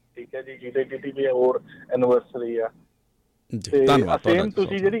ਹੋਵੇ। ਠੀਕ ਹੈ ਜੀ, ਜਿਹਦੀ ਵੀ ਹੋਰ ਐਨੀਵਰਸਰੀ ਆ। ਸੇਮ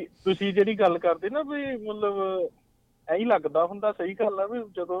ਤੁਸੀਂ ਜਿਹੜੀ ਗੱਲ ਕਰਦੇ ਨਾ ਵੀ ਮਤਲਬ ਇਹੀ ਲੱਗਦਾ ਹੁੰਦਾ, ਸਹੀ ਗੱਲ ਆ, ਵੀ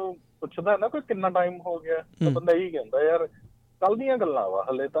ਜਦੋਂ ਪੁੱਛਦਾ ਨਾ ਕੋਈ ਕਿੰਨਾ ਟਾਈਮ ਹੋ ਗਿਆ ਤਾਂ ਬੰਦਾ ਇਹੀ ਕਹਿੰਦਾ ਯਾਰ ਕੱਲ ਦੀਆਂ ਗੱਲਾਂ ਵਾ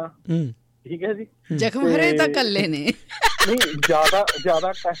ਹਲੇ ਤਾਂ। ਠੀਕ ਹੈ ਜੀ, ਜ਼ਖਮ ਹਰੇ ਤਾਂ ਕੱਲੇ ਨੇ। ਨਹੀਂ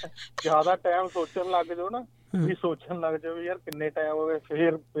ਜ਼ਿਆਦਾ ਟਾਈਮ ਸੋਚਣ ਲੱਗ ਜਾਓ ਨਾ, ਵੀ ਸੋਚਣ ਲੱਗ ਜਾਓ ਵੀ ਯਾਰ ਕਿੰਨੇ ਟਾਈਮ ਹੋ ਗਏ,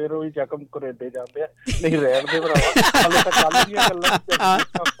 ਫਿਰ ਉਹੀ ਜ਼ਖਮ ਕੁਰੇਦੇ ਜਾਂਦੇ ਆ। ਨਹੀਂ ਰਹਿਣ ਦੇ ਭਰਾਵਾ, ਹਲੇ ਤਾਂ ਕੱਲ ਦੀਆਂ ਗੱਲਾਂ।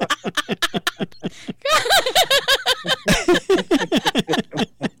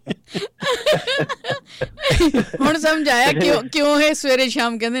 ਹੁਣ ਸਮਝ ਆਇਆ ਕਿਉਂ ਇਹ ਸਵੇਰੇ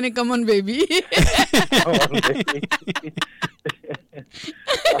ਸ਼ਾਮ ਕਹਿੰਦੇ ਨੇ ਕਮਨ ਬੇਬੀ।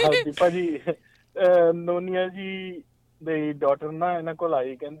 ਹਾਂਜੀ ਭਾਜੀ, ਨੋਨੀਆ ਜੀ ਦੀ ਡਾਟਰ ਨਾ ਇਹਨਾਂ ਕੋਲ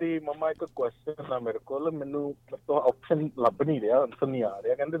ਆਈ, ਕਹਿੰਦੀ ਮੰਮਾ ਇੱਕ ਕੁਐਸਚਨ ਆ ਮੇਰੇ ਕੋਲ, ਮੈਨੂੰ ਆਪਸ਼ਨ ਲੱਭ ਨੀ ਰਿਹਾ, ਆਨਸਰ ਨਹੀਂ ਆ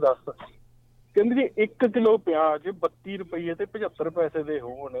ਰਿਹਾ। ਕਹਿੰਦੇ ਦੱਸ। ਕਹਿੰਦੀ ਜੇ 1 ਕਿਲੋ ਪਿਆਜ 32 ਰੁਪਏ ਤੇ 75 ਪੈਸੇ ਦੇ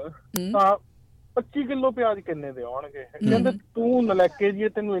ਹੋਣ ਤਾਂ 25 ਕਿਲੋ ਪਿਆਜ ਕਿੰਨੇ ਦੇ ਆਉਣਗੇ? ਕਹਿੰਦੇ ਤੂੰ ਨਲੈਕੇ ਜੀ,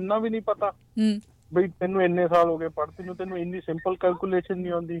 ਤੈਨੂੰ ਇੰਨਾ ਵੀ ਨੀ ਪਤਾ ਬਈ ਤੈਨੂੰ ਇੰਨੇ ਸਾਲ ਹੋ ਗਏ ਪੜ੍ਹਦੇ ਨੂੰ, ਤੈਨੂੰ ਇੰਨੀ ਸਿੰਪਲ ਕੈਲਕੂਲੇਸ਼ਨ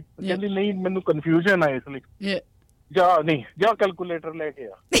ਨਹੀਂ ਆਉਂਦੀ? ਕਹਿੰਦੀ ਨਹੀਂ, ਮੈਨੂੰ ਕਨਫਿਊਜ਼ਨ ਆ ਇਸ ਲਈ। ਜਾ ਕੈਲਕੂਲੇਟਰ ਲੈ ਕੇ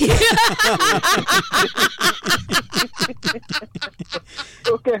ਆ।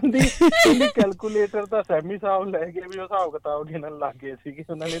 ਉਹ ਕਹਿੰਦੀ ਕੈਲਕੂਲੇਟਰ ਤਾਂ ਸੈਮੀ ਸਾਹਿਬ ਲੈ ਕੇ ਵੀ ਉਹ ਹਿਸਾਬ ਕਿਤਾਬ ਗਿਣਨ ਲੱਗ ਗਏ ਸੀਗੇ।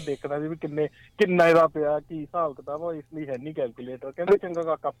 ਉਹਨਾਂ ਨੇ ਦੇਖਣਾ ਸੀ ਵੀ ਕਿੰਨਾ ਇਹਦਾ ਪਿਆ, ਕੀ ਹਿਸਾਬ ਕਿਤਾਬ ਆ, ਇਸ ਲਈ ਹੈ ਨੀ ਕੈਲਕੂਲੇਟਰ। ਕਹਿੰਦੇ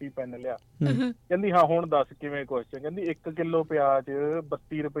ਚੰਗਾ ਕਾਪੀ ਪੈਨ ਲਿਆ। ਕਹਿੰਦੀ ਹਾਂ ਹੁਣ ਦੱਸ ਕਿਵੇਂ ਕੁਐਸਚਨ? ਕਹਿੰਦੀ 1 ਕਿਲੋ ਪਿਆਜ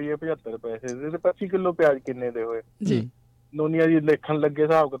 32 ਰੁਪਏ 75 ਪੈਸੇ ਦੇ, 25 ਕਿਲੋ ਪਿਆਜ ਕਿੰਨੇ ਦੇ ਹੋਏ? ਨੋਨੀਆ ਜੀ ਲਿਖਣ ਲੱਗੇ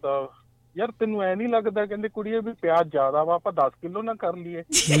ਹਿਸਾਬ ਕਿਤਾਬ। ਯਾਰ ਤੈਨੂੰ ਐ ਨੀ ਲੱਗਦਾ, ਕਹਿੰਦੇ ਕੁੜੀਏ, ਵੀ ਪਿਆਜ ਜ਼ਿਆਦਾ ਵਾ, ਆਪਾਂ 10 ਕਿਲੋ ਨਾ ਕਰ ਲਈਏ?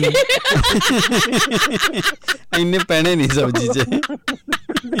 ਇੰਨੇ ਪੈਣੇ ਨੀ ਸਬਜ਼ੀ 'ਚ।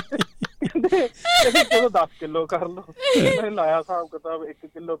 ਚਲੋ 10 ਕਿਲੋ ਕਰ ਲਓ। ਲਾਇਆ ਹਿਸਾਬ ਕਿਤਾਬ, 1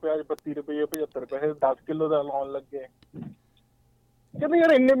 ਕਿਲੋ ਪਿਆਜ 32 ਰੁਪਏ 75 ਪੈਸੇ, 10 ਕਿਲੋ ਦਾ ਲਾਉਣ ਲੱਗੇ। ਕਹਿੰਦੇ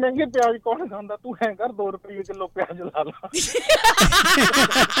ਯਾਰ ਇੰਨੇ ਮਹਿੰਗੇ ਪਿਆਜ ਕੌਣ ਖਾਂਦਾ, ਤੂੰ ਐਂ ਕਰ 2 ਰੁਪਏ ਕਿਲੋ ਪਿਆਜ ਲਾ ਲਾ।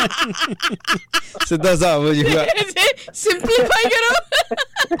 ਸਿੱਧਾ ਹਿਸਾਬ ਹੋ ਜਾਊਗਾ। ਸਿੰਪਲੀਫਾਈ ਕਰੋ।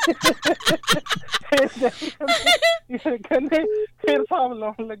 ਕਹਿੰਦੇ ਫਿਰ ਹਿਸਾਬ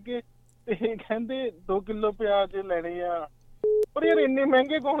ਲਾਉਣ ਲੱਗੇ ਤੇ ਕਹਿੰਦੇ 2 ਕਿਲੋ ਪਿਆਜ ਲੈਣੇ ਆ, ਪਰ ਯਾਰ ਇੰਨੇ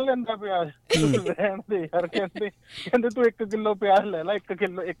ਮਹਿੰਗੇ ਕੌਣ ਲੈਂਦਾ ਪਿਆਜ? ਰਹਿਣ ਦੇ ਯਾਰ। ਕਹਿੰਦੇ ਤੂੰ 1 ਕਿਲੋ ਪਿਆਜ ਲੈ ਲਾ, 1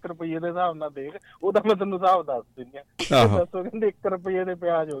 ਕਿਲੋ 1 ਰੁਪਏ ਦੇ ਹਿਸਾਬ ਨਾਲ ਦੇਖ, ਉਹਦਾ ਮੈਂ ਤੈਨੂੰ ਹਿਸਾਬ ਦੱਸ ਦਿੰਦੀ ਆ। ਦੱਸੋ, ਕਹਿੰਦੇ 1 ਰੁਪਏ ਦੇ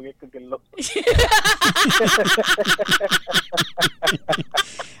ਪਿਆਜ ਹੋ ਗਏ 1 ਕਿਲੋ।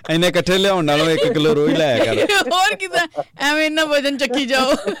 ਇੰਨੇ ਇਕੱਠੇ ਲਿਆਉਣ ਨਾਲੋਂ 1 ਕਿਲੋ ਰੋਜ਼ ਲਾਇਆ ਕਰ। ਹੋਰ ਕਿਦਾਂ ਐਵੇਂ ਇੰਨਾ ਵਜਨ ਚੱਕੀ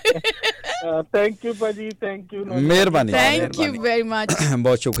ਜਾਓ। ਥੈਂਕ ਯੂ ਭਾਜੀ, ਥੈਂਕ ਯੂ, ਮਿਹਰਬਾਨੀ, ਥੈਂਕ ਯੂ ਵੈਰੀ ਮਚ,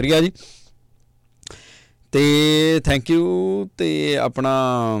 ਬਹੁਤ ਸ਼ੁਕਰੀਆ ਜੀ। ਤੇ ਥੈਂਕ ਯੂ। ਤੇ ਆਪਣਾ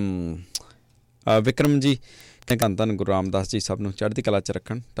ਵਿਕਰਮ ਜੀ, ਧੰਨ ਧੰਨ ਗੁਰੂ ਰਾਮਦਾਸ ਜੀ ਸਭ ਨੂੰ ਚੜ੍ਹਦੀ ਕਲਾ 'ਚ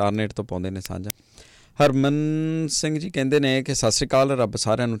ਰੱਖਣ, ਟਾਰਨੇਟ ਤੋਂ ਪਾਉਂਦੇ ਨੇ ਸਾਂਝਾ। ਹਰਮਨ ਸਿੰਘ ਜੀ ਕਹਿੰਦੇ ਨੇ ਕਿ ਸਤਿ ਸ਼੍ਰੀ ਅਕਾਲ, ਰੱਬ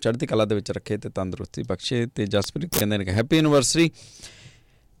ਸਾਰਿਆਂ ਨੂੰ ਚੜ੍ਹਦੀ ਕਲਾ ਦੇ ਵਿੱਚ ਰੱਖੇ ਤੇ ਤੰਦਰੁਸਤੀ ਬਖਸ਼ੇ। ਤੇ ਜਸਪ੍ਰੀਤ ਕਹਿੰਦੇ ਨੇ ਕਿ ਹੈਪੀ ਐਨੀਵਰਸਰੀ।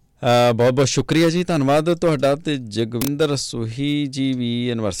 ਬਹੁਤ ਬਹੁਤ ਸ਼ੁਕਰੀਆ ਜੀ, ਧੰਨਵਾਦ ਤੁਹਾਡਾ। ਤੇ ਜਗਵਿੰਦਰ ਸੋਹੀ ਜੀ ਵੀ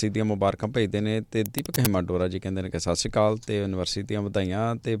ਐਨੀਵਰਸਰੀ ਦੀਆਂ ਮੁਬਾਰਕਾਂ ਭੇਜਦੇ ਨੇ। ਤੇ ਦੀਪਕ ਹਿਮਾਡੋਰਾ ਜੀ ਕਹਿੰਦੇ ਨੇ ਕਿ ਸਤਿ ਸ਼੍ਰੀ ਅਕਾਲ ਤੇ ਐਨੀਵਰਸਰੀ ਦੀਆਂ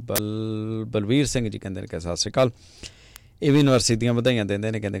ਵਧਾਈਆਂ। ਤੇ ਬਲਵੀਰ ਸਿੰਘ ਜੀ ਕਹਿੰਦੇ ਨੇ ਕਿ ਸਤਿ ਸ਼੍ਰੀ ਅਕਾਲ, ਇਹ ਵੀ ਐਨੀਵਰਸਰੀ ਦੀਆਂ ਵਧਾਈਆਂ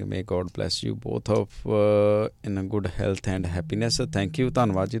ਦਿੰਦੇ ਨੇ। ਕਹਿੰਦੇ ਕਿ may God bless you both of in good health and happiness. Thank you,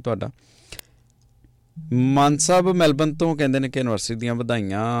 ਧੰਨਵਾਦ ਜੀ ਤੁਹਾਡਾ। ਮਾਨ ਸਾਹਿਬ ਮੈਲਬਨ ਤੋਂ ਕਹਿੰਦੇ ਨੇ ਕਿ ਐਨੀਵਰਸਰੀ ਦੀਆਂ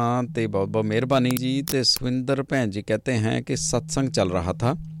ਵਧਾਈਆਂ ਤੇ ਬਹੁਤ ਬਹੁਤ ਮਿਹਰਬਾਨੀ ਜੀ। ਤੇ ਸੁਖਵਿੰਦਰ ਭੈਣ ਜੀ कहते हैं कि सत्संग चल रहा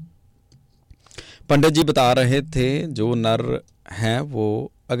था, पंडित जी बता रहे थे जो नर है वो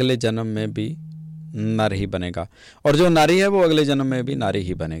अगले जन्म में भी नर ही बनेगा और जो नारी है वो अगले जन्म में भी नारी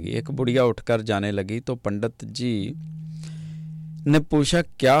ही बनेगी। एक बुढ़िया उठकर जाने लगी तो पंडित जी ने पूछा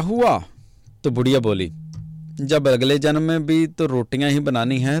क्या हुआ? तो बुढ़िया बोली जब अगले जन्म में भी तो रोटियां ही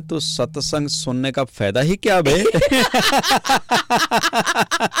बनानी है तो सत्संग सुनने का फायदा ही क्या बे?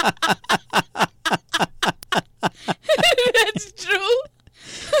 That's true.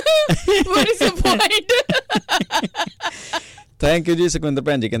 What is the point? Thank you ਜੀ। ਸੁਖਵਿੰਦਰ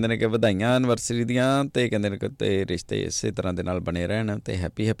ਭੈਣ ਜੀ ਕਹਿੰਦੇ ਨੇ ਕਿ ਵਧਾਈਆਂ ਐਨਵਰਸਰੀ ਦੀਆਂ ਤੇ ਕਹਿੰਦੇ ਨੇ ਕਿ ਤੇ ਰਿਸ਼ਤੇ ਇਸੇ ਤਰ੍ਹਾਂ ਦੇ ਨਾਲ ਬਣੇ ਰਹਿਣ ਤੇ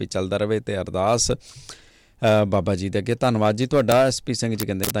ਹੈਪੀ ਚੱਲਦਾ ਰਹੇ। ਤੇ ਅਰਦਾਸ ਬਾਬਾ ਜੀ ਦੇ ਅੱਗੇ ਧੰਨਵਾਦ ਜੀ ਤੁਹਾਡਾ। SP ਸਿੰਘ ਜੀ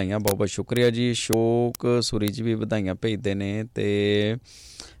ਕਹਿੰਦੇ ਵਧਾਈਆਂ, ਬਹੁਤ ਬਹੁਤ ਸ਼ੁਕਰੀਆ ਜੀ। ਅਸ਼ੋਕ ਸੂਰੀ ਜੀ ਵੀ ਵਧਾਈਆਂ ਭੇਜਦੇ ਨੇ ਅਤੇ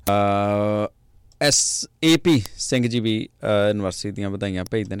SAP ਸਿੰਘ ਜੀ ਵੀ ਯੂਨੀਵਰਸਿਟੀ ਦੀਆਂ ਵਧਾਈਆਂ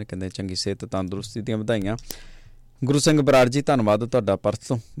ਭੇਜਦੇ ਨੇ, ਕਹਿੰਦੇ ਚੰਗੀ ਸਿਹਤ ਤੰਦਰੁਸਤੀ ਦੀਆਂ ਵਧਾਈਆਂ। ਗੁਰੂ ਸਿੰਘ ਬਰਾੜ ਜੀ ਧੰਨਵਾਦ ਤੁਹਾਡਾ ਪਰਥ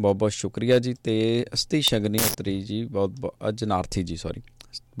ਤੋਂ, ਬਹੁਤ ਬਹੁਤ ਸ਼ੁਕਰੀਆ ਜੀ। ਅਤੇ ਸਤੀਸ਼ ਅਗਨੀ ਉਤਰੀ ਜੀ ਬਹੁਤ ਜਨਾਰਥੀ ਜੀ ਸੌਰੀ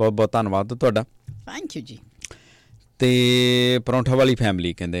ਬਹੁਤ ਬਹੁਤ ਧੰਨਵਾਦ ਤੁਹਾਡਾ, ਥੈਂਕ ਯੂ ਜੀ। ਅਤੇ ਪਰੌਂਠਾ ਵਾਲੀ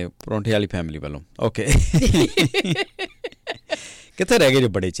ਫੈਮਿਲੀ ਕਹਿੰਦੇ ਪਰੌਂਠੇ ਵਾਲੀ ਫੈਮਿਲੀ ਵੱਲੋਂ ਓਕੇ ਕਿੱਥੇ ਰਹਿ ਗਏ ਜੋ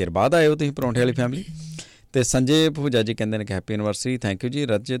ਬੜੇ ਚਿਰ ਬਾਅਦ ਆਏ ਹੋ ਤੁਸੀਂ ਪਰੌਂਠੇ ਵਾਲੀ ਫੈਮਿਲੀ। ਅਤੇ ਸੰਜੇ ਭੂਜਾ ਜੀ ਕਹਿੰਦੇ ਨੇ ਕਿ ਹੈਪੀ ਐਨੀਵਰਸਰੀ, ਥੈਂਕ ਯੂ ਜੀ।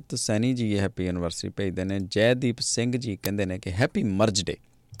 ਰਜਤ ਸੈਣੀ ਜੀ ਹੈਪੀ ਐਨੀਵਰਸਰੀ ਭੇਜਦੇ ਨੇ। ਜੈਦੀਪ ਸਿੰਘ ਜੀ ਕਹਿੰਦੇ ਨੇ ਕਿ ਹੈਪੀ ਮਰਜ ਡੇ,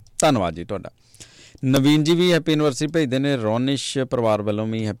 ਧੰਨਵਾਦ ਜੀ ਤੁਹਾਡਾ। ਨਵੀਨ ਜੀ ਵੀ ਹੈਪੀ ਐਨੀਵਰਸਰੀ ਭੇਜਦੇ ਨੇ। ਰੋਨਿਸ਼ ਪਰਿਵਾਰ ਵੱਲੋਂ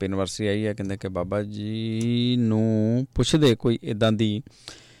ਵੀ ਹੈਪੀ ਐਨੀਵਰਸਰੀ ਆਈ ਹੈ, ਕਹਿੰਦੇ ਕਿ ਬਾਬਾ ਜੀ ਨੂੰ ਪੁੱਛਦੇ ਕੋਈ ਇੱਦਾਂ ਦੀ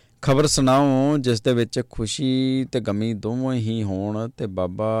ਖਬਰ ਸੁਣਾਓ ਜਿਸ ਦੇ ਵਿੱਚ ਖੁਸ਼ੀ ਅਤੇ ਗਮੀ ਦੋਵੇਂ ਹੀ ਹੋਣ। ਅਤੇ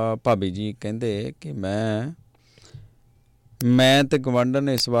ਬਾਬਾ ਭਾਬੀ ਜੀ ਕਹਿੰਦੇ ਕਿ ਮੈਂ ਅਤੇ ਗਵਾਂਢਣ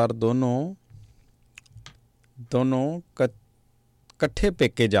ਇਸ ਵਾਰ ਦੋਨੋਂ ਇਕੱਠੇ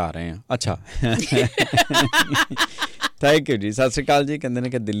ਪੇਕੇ ਜਾ ਰਹੇ ਹਾਂ। ਅੱਛਾ ਥੈਂਕ ਯੂ ਜੀ, ਸਤਿ ਸ਼੍ਰੀ ਅਕਾਲ ਜੀ। ਕਹਿੰਦੇ ਨੇ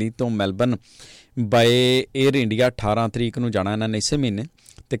ਕਿ ਦਿੱਲੀ ਤੋਂ ਮੈਲਬਰਨ ਬਾਏ ਏਅਰ ਇੰਡੀਆ 18 ਤਰੀਕ ਨੂੰ ਜਾਣਾ ਇਹਨਾਂ ਨੇ ਇਸੇ ਮਹੀਨੇ,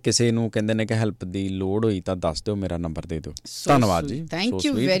 ਅਤੇ ਕਿਸੇ ਨੂੰ ਕਹਿੰਦੇ ਨੇ ਕਿ ਹੈਲਪ ਦੀ ਲੋੜ ਹੋਈ ਤਾਂ ਦੱਸ ਦਿਓ, ਮੇਰਾ ਨੰਬਰ ਦੇ ਦਿਓ। ਧੰਨਵਾਦ ਜੀ, ਥੈਂਕ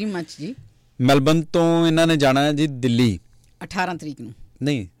ਯੂ ਵੈਰੀ ਮੱਚ ਜੀ। ਮੈਲਬਰਨ ਤੋਂ ਇਹਨਾਂ ਨੇ ਜਾਣਾ ਹੈ ਜੀ ਦਿੱਲੀ 18 ਤਰੀਕ ਨੂੰ,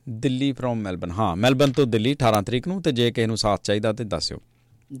 ਨਹੀਂ ਦਿੱਲੀ ਫਰੋਮ ਮੈਲਬਰਨ, ਹਾਂ ਮੈਲਬਰਨ ਤੋਂ ਦਿੱਲੀ 18 ਤਰੀਕ ਨੂੰ। ਅਤੇ ਜੇ ਕਿਸੇ ਨੂੰ ਸਾਥ ਚਾਹੀਦਾ ਤਾਂ ਦੱਸਿਓ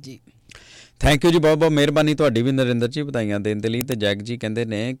ਜੀ। ਥੈਂਕ ਯੂ ਜੀ, ਬਹੁਤ ਬਹੁਤ ਮਿਹਰਬਾਨੀ ਤੁਹਾਡੀ ਵੀ ਨਰਿੰਦਰ ਜੀ ਵਧਾਈਆਂ ਦੇਣ ਦੇ ਲਈ। ਅਤੇ ਜੈਕ ਜੀ ਕਹਿੰਦੇ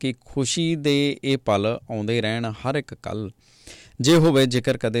ਨੇ ਕਿ ਖੁਸ਼ੀ ਦੇ ਇਹ ਪਲ ਆਉਂਦੇ ਰਹਿਣ ਹਰ ਇੱਕ ਕੱਲ, ਜੇ ਹੋਵੇ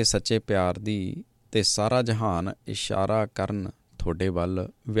ਜ਼ਿਕਰ ਕਦੇ ਸੱਚੇ ਪਿਆਰ ਦੀ, ਅਤੇ ਸਾਰਾ ਜਹਾਨ ਇਸ਼ਾਰਾ ਕਰਨ ਤੁਹਾਡੇ ਵੱਲ,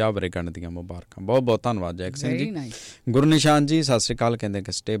 ਵਿਆਹ ਵਰੇਗੰਢ ਦੀਆਂ ਮੁਬਾਰਕਾਂ। ਬਹੁਤ ਬਹੁਤ ਧੰਨਵਾਦ ਜੈਕ ਸਿੰਘ ਜੀ। ਗੁਰਨਿਸ਼ਾਨ ਜੀ ਸਤਿ ਸ਼੍ਰੀ ਅਕਾਲ, ਕਹਿੰਦੇ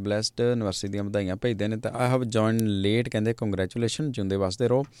ਕਿ ਸਟੇ ਬਲੈਸਡ, ਯੂਨੀਵਰਸਿਟੀ ਦੀਆਂ ਵਧਾਈਆਂ ਭੇਜਦੇ ਨੇ। ਤਾਂ ਆਈ ਹੈਵ ਜੁਆਇਨ ਲੇਟ, ਕਹਿੰਦੇ ਕੰਗਰੈਚੂਲੇਸ਼ਨ, ਜਿਉਂਦੇ ਵਾਸਤੇ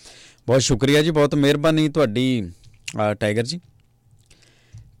ਰਹੋ। ਬਹੁਤ ਸ਼ੁਕਰੀਆ ਜੀ, ਬਹੁਤ ਮਿਹਰਬਾਨੀ ਤੁਹਾਡੀ ਟਾਈਗਰ ਜੀ।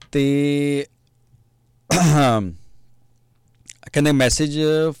 ਅਤੇ ਕਹਿੰਦੇ message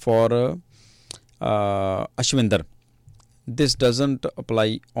four ਅਸ਼ਵਿੰਦਰ, this doesn't apply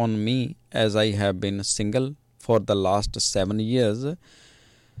on me as I have been single for the last 7 years,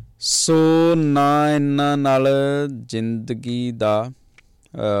 so ਨਾ ਇਹਨਾਂ ਨਾਲ ਜ਼ਿੰਦਗੀ ਦਾ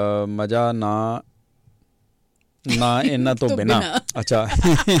ਮਜ਼ਾ ਨਾ ਇਹਨਾਂ ਤੋਂ ਬਿਨਾਂ। ਅੱਛਾ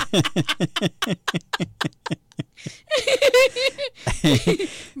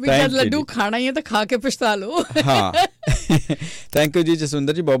ਲੱਡੂ ਖਾਣਾ ਹੀ ਹੈ ਤਾਂ ਖਾ ਕੇ ਪਛਤਾ ਲਓ। ਹਾਂ ਥੈਂਕ ਯੂ ਜੀ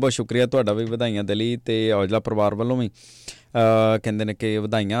ਜਸਵਿੰਦਰ ਜੀ, ਬਹੁਤ ਬਹੁਤ ਸ਼ੁਕਰੀਆ ਤੁਹਾਡਾ ਵੀ ਵਧਾਈਆਂ ਦੇ ਲਈ। ਅਤੇ ਔਜਲਾ ਪਰਿਵਾਰ ਵੱਲੋਂ ਵੀ ਕਹਿੰਦੇ ਨੇ ਕਿ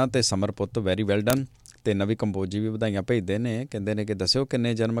ਵਧਾਈਆਂ। ਅਤੇ ਸਮਰ ਪੁੱਤ ਵੈਰੀ ਵੈਲ ਡਨ। ਅਤੇ ਨਵੀਂ ਕੰਬੋਜ ਜੀ ਵੀ ਵਧਾਈਆਂ ਭੇਜਦੇ ਨੇ, ਕਹਿੰਦੇ ਨੇ ਕਿ ਦੱਸਿਓ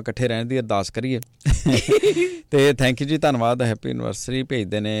ਕਿੰਨੇ ਜਨਮ ਇਕੱਠੇ ਰਹਿਣ ਦੀ ਅਰਦਾਸ ਕਰੀਏ। ਅਤੇ ਥੈਂਕ ਯੂ ਜੀ, ਧੰਨਵਾਦ। ਹੈਪੀ ਐਨੀਵਰਸਰੀ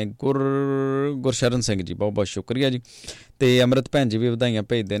ਭੇਜਦੇ ਨੇ ਗੁਰਸ਼ਰਨ ਸਿੰਘ ਜੀ, ਬਹੁਤ ਬਹੁਤ ਸ਼ੁਕਰੀਆ ਜੀ। ਅਤੇ ਅੰਮ੍ਰਿਤ ਭੈਣ ਜੀ ਵੀ ਵਧਾਈਆਂ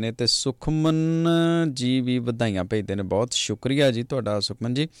ਭੇਜਦੇ ਨੇ। ਅਤੇ ਸੁਖਮਨ ਜੀ ਵੀ ਵਧਾਈਆਂ ਭੇਜਦੇ ਨੇ, ਬਹੁਤ ਸ਼ੁਕਰੀਆ ਜੀ ਤੁਹਾਡਾ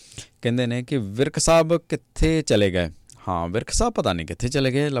ਸੁਖਮਨ ਜੀ। ਕਹਿੰਦੇ ਨੇ ਕਿ ਵਿਰਕ ਸਾਹਿਬ ਕਿੱਥੇ ਚਲੇ ਗਏ। ਹਾਂ ਵਿਰਕ ਸਾਹਿਬ ਪਤਾ ਨਹੀਂ ਕਿੱਥੇ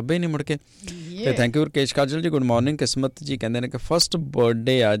ਚਲੇ ਗਏ, ਲੱਭੇ ਨਹੀਂ ਮੁੜ ਕੇ। ਅਤੇ thank you Rakesh Kajal ji, good morning. ਕਿਸਮਤ ਜੀ ਕਹਿੰਦੇ ਨੇ ਕਿ ਫਸਟ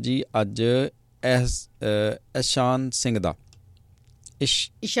ਬਰਥਡੇ ਆ ਜੀ ਅੱਜ ਇਸ਼ਾਨ ਸਿੰਘ ਦਾ,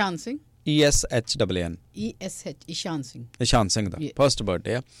 ਇਸ਼ਾਨ ਸਿੰਘ ESHAN ਇਸ਼ਾਨ ਸਿੰਘ ਦਾ ਫਸਟ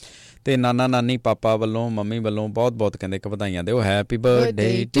ਬਰਥਡੇ ਆ। ਅਤੇ ਨਾਨਾ ਨਾਨੀ ਪਾਪਾ ਵੱਲੋਂ ਮੰਮੀ ਵੱਲੋਂ ਬਹੁਤ ਬਹੁਤ ਕਹਿੰਦੇ ਕਿ ਵਧਾਈਆਂ ਦਿਓ। Happy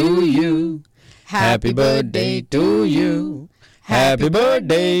birthday to you, happy birthday to you, happy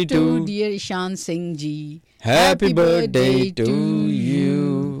birthday to dear Ishan Singh ji, happy birthday to you.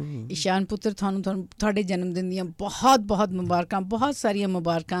 Ishan ਪੁੱਤਰ ਤੁਹਾਨੂੰ ਤੁਹਾਡੇ ਜਨਮ ਦਿਨ ਦੀਆਂ ਬਹੁਤ ਬਹੁਤ ਮੁਬਾਰਕਾਂ, ਬਹੁਤ ਸਾਰੀਆਂ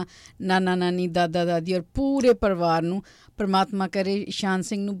ਮੁਬਾਰਕਾਂ ਨਾਨਾ ਨਾਨੀ ਦਾਦਾ ਦਾਦੀ ਔਰ ਪੂਰੇ ਪਰਿਵਾਰ ਨੂੰ। ਪਰਮਾਤਮਾ ਕਰੇ ਇਸ਼ਾਨ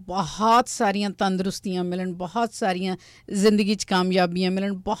ਸਿੰਘ ਨੂੰ ਬਹੁਤ ਸਾਰੀਆਂ ਤੰਦਰੁਸਤੀਆਂ ਮਿਲਣ, ਬਹੁਤ ਸਾਰੀਆਂ ਜ਼ਿੰਦਗੀ 'ਚ ਕਾਮਯਾਬੀਆਂ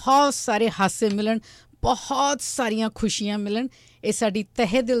ਮਿਲਣ, ਬਹੁਤ ਸਾਰੇ ਹਾਸੇ ਮਿਲਣ, ਬਹੁਤ ਸਾਰੀਆਂ ਖੁਸ਼ੀਆਂ ਮਿਲਣ। ਇਹ ਸਾਡੀ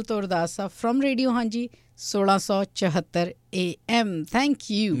ਤਹਿ ਦਿਲ ਤੋਂ ਅਰਦਾਸ ਆ। ਫਰੋਮ ਰੇਡੀਓ ਹਾਂਜੀ 1674 AM,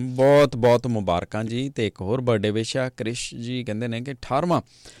 ਥੈਂਕ ਯੂ। ਬਹੁਤ ਬਹੁਤ ਮੁਬਾਰਕਾਂ ਜੀ। ਅਤੇ ਇੱਕ ਹੋਰ ਬਰਥਡੇ ਵਿਸ਼ ਆ, ਕ੍ਰਿਸ਼ ਜੀ ਕਹਿੰਦੇ ਨੇ ਕਿ 18ਵਾਂ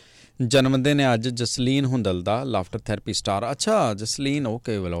ਜਨਮ ਦਿਨ ਹੈ ਅੱਜ ਜਸਲੀਨ ਹੁੰਦਲ ਦਾ, ਲਾਫਟਰ ਥੈਰੇਪੀ ਸਟਾਰ। ਅੱਛਾ ਜਸਲੀਨ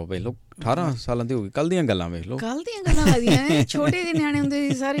ਓਕੇ, ਵੇਖ ਲਓ 18 ਸਾਲਾਂ ਦੀ ਹੋ ਗਈ, ਕੱਲ੍ਹ ਦੀਆਂ ਗੱਲਾਂ ਵੇਖ ਲਓ, ਕੱਲ੍ਹ ਦੀਆਂ ਗੱਲਾਂ ਲੱਗਦੀਆਂ ਨੇ, ਛੋਟੇ ਜਿਹੇ ਨਿਆਣੇ ਹੁੰਦੇ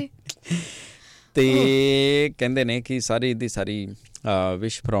ਸੀ ਸਾਰੇ। ਅਤੇ ਕਹਿੰਦੇ ਨੇ ਕਿ ਸਾਰੀ ਦੀ ਸਾਰੀ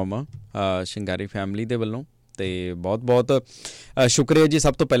ਵਿਸ਼ ਫਰੋਮ ਸ਼ਿੰਗਾਰੀ ਫੈਮਿਲੀ ਦੇ ਵੱਲੋਂ। ਅਤੇ ਬਹੁਤ ਬਹੁਤ ਸ਼ੁਕਰੀਆ ਜੀ।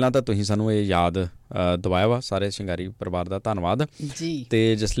 ਸਭ ਤੋਂ ਪਹਿਲਾਂ ਤਾਂ ਤੁਸੀਂ ਸਾਨੂੰ ਇਹ ਯਾਦ ਦਿਵਾਇਆ ਵਾ, ਸਾਰੇ ਸ਼ਿੰਗਾਰੀ ਪਰਿਵਾਰ ਦਾ ਧੰਨਵਾਦ ਜੀ।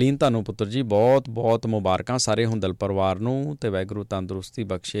 ਅਤੇ ਜਸਲੀਨ ਤੁਹਾਨੂੰ ਪੁੱਤਰ ਜੀ ਬਹੁਤ ਬਹੁਤ ਮੁਬਾਰਕਾਂ, ਸਾਰੇ ਹੁੰਦਲ ਪਰਿਵਾਰ ਨੂੰ। ਅਤੇ ਵਾਹਿਗੁਰੂ ਤੰਦਰੁਸਤੀ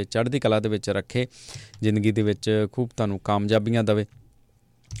ਬਖਸ਼ੇ, ਚੜ੍ਹਦੀ ਕਲਾ ਦੇ ਵਿੱਚ ਰੱਖੇ, ਜ਼ਿੰਦਗੀ ਦੇ ਵਿੱਚ ਖੂਬ ਤੁਹਾਨੂੰ ਕਾਮਯਾਬੀਆਂ ਦੇਵੇ।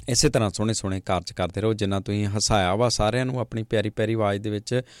 ਇਸੇ ਤਰ੍ਹਾਂ ਸੋਹਣੇ ਸੋਹਣੇ ਕਾਰਜ ਕਰਦੇ ਰਹੋ। ਜਿੰਨਾ ਤੁਸੀਂ ਹਸਾਇਆ ਵਾ ਸਾਰਿਆਂ ਨੂੰ ਆਪਣੀ ਪਿਆਰੀ ਪਿਆਰੀ ਆਵਾਜ਼ ਦੇ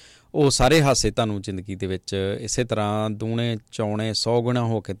ਵਿੱਚ, ਉਹ ਸਾਰੇ ਹਾਸੇ ਤੁਹਾਨੂੰ ਜ਼ਿੰਦਗੀ ਦੇ ਵਿੱਚ ਇਸੇ ਤਰ੍ਹਾਂ ਦੂਣੇ ਚੌਣੇ 100 ਗੁਣਾ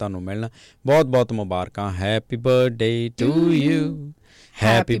ਹੋ ਕੇ ਤੁਹਾਨੂੰ ਮਿਲਣ। ਬਹੁਤ ਬਹੁਤ ਮੁਬਾਰਕਾਂ। Happy birthday to you,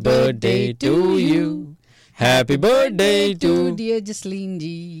 happy birthday to you, Happy birthday to dear Jasleen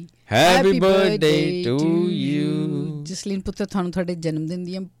ji. Happy birthday to you. Jasleen ਪੁੱਤਰ ਤੁਹਾਨੂੰ ਤੁਹਾਡੇ ਜਨਮ ਦਿਨ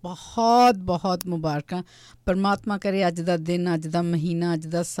ਦੀਆਂ ਬਹੁਤ ਬਹੁਤ ਮੁਬਾਰਕਾਂ। ਪਰਮਾਤਮਾ ਕਰੇ ਅੱਜ ਦਾ ਦਿਨ, ਅੱਜ ਦਾ ਮਹੀਨਾ, ਅੱਜ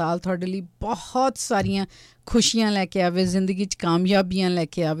ਦਾ ਸਾਲ ਤੁਹਾਡੇ ਲਈ ਬਹੁਤ ਸਾਰੀਆਂ ਖੁਸ਼ੀਆਂ ਲੈ ਕੇ ਆਵੇ, ਜ਼ਿੰਦਗੀ 'ਚ ਕਾਮਯਾਬੀਆਂ ਲੈ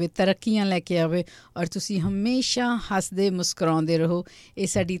ਕੇ ਆਵੇ, ਤਰੱਕੀਆਂ ਲੈ ਕੇ ਆਵੇ ਔਰ ਤੁਸੀਂ ਹਮੇਸ਼ਾ ਹੱਸਦੇ ਮੁਸਕਰਾਉਂਦੇ ਰਹੋ। ਇਹ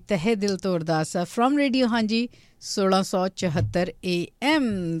ਸਾਡੀ ਤਹਿ ਦਿਲ ਤੋਂ ਅਰਦਾਸ ਆ। ਫਰੋਮ ਰੇਡੀਓ ਹਾਂਜੀ 1674 AM।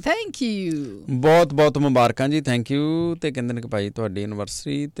 ਥੈਂਕ ਯੂ, ਬਹੁਤ ਬਹੁਤ ਮੁਬਾਰਕਾਂ ਜੀ। Thank you. ਅਤੇ ਕਹਿੰਦੇ ਨੇ ਕਿ ਭਾਈ ਤੁਹਾਡੀ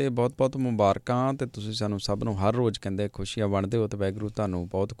ਐਨਵਰਸਰੀ 'ਤੇ ਬਹੁਤ ਬਹੁਤ ਮੁਬਾਰਕਾਂ ਅਤੇ ਤੁਸੀਂ ਸਾਨੂੰ ਸਭ ਨੂੰ ਹਰ ਰੋਜ਼ ਕਹਿੰਦੇ ਖੁਸ਼ੀਆਂ ਵੰਡਦੇ ਹੋ ਅਤੇ ਵਾਹਿਗੁਰੂ ਤੁਹਾਨੂੰ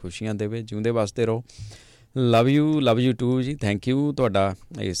ਬਹੁਤ ਖੁਸ਼ੀਆਂ ਦੇਵੇ, ਜਿਉਂਦੇ ਵਾਸਤੇ ਰਹੋ। ਲਵ ਯੂ ਟੂ ਜੀ। ਥੈਂਕ ਯੂ ਤੁਹਾਡਾ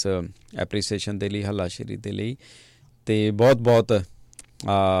ਇਸ ਐਪਰੀਸੀਏਸ਼ਨ ਦੇ ਲਈ, ਹੱਲਾਸ਼ੇਰੀ ਦੇ ਲਈ ਅਤੇ ਬਹੁਤ ਬਹੁਤ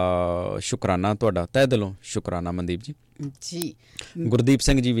ਸ਼ੁਕਰਾਨਾ ਤੁਹਾਡਾ, ਤਹਿ ਦਿਲੋਂ ਸ਼ੁਕਰਾਨਾ ਮਨਦੀਪ ਜੀ। ਜੀ ਗੁਰਦੀਪ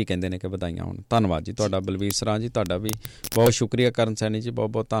ਸਿੰਘ ਜੀ ਵੀ ਕਹਿੰਦੇ ਨੇ ਕਿ ਵਧਾਈਆਂ ਹੋਣ। ਧੰਨਵਾਦ ਜੀ ਤੁਹਾਡਾ। ਬਲਵੀਰ ਸਰਾਂ ਜੀ ਤੁਹਾਡਾ ਵੀ ਬਹੁਤ ਸ਼ੁਕਰੀਆ। ਕਰਨ ਸੈਣੀ ਜੀ ਬਹੁਤ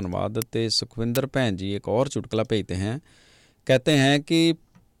ਬਹੁਤ ਧੰਨਵਾਦ। ਅਤੇ ਸੁਖਵਿੰਦਰ ਭੈਣ ਜੀ ਇੱਕ और चुटकुला भेजते हैं, कहते हैं कि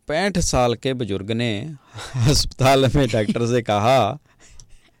 65 साल के बुजुर्ग ने अस्पताल में डॉक्टर से कहा,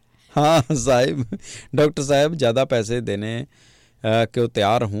 हाँ साहिब डॉक्टर साहब ज़्यादा पैसे देने को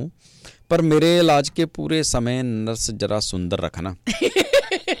तैयार हूँ, पर मेरे इलाज के पूरे समय नर्स जरा सुंदर रखना।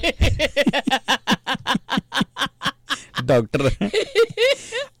 डॉक्टर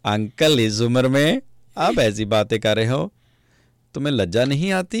अंकल इस उम्र में आप ऐसी बातें कर रहे हो, तुम्हें लज्जा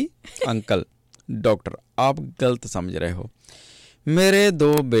नहीं आती? अंकल डॉक्टर आप गलत समझ रहे हो, मेरे 2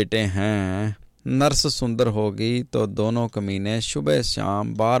 बेटे हैं, नर्स सुंदर होगी तो दोनों कमीने सुबह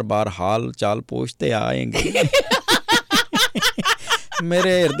शाम बार बार हाल चाल पूछते आएंगे।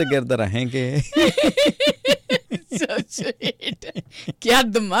 मेरे इर्द गिर्द रहेंगे। So sweet. क्या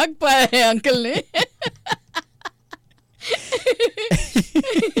दिमाग पाया है अंकल ने।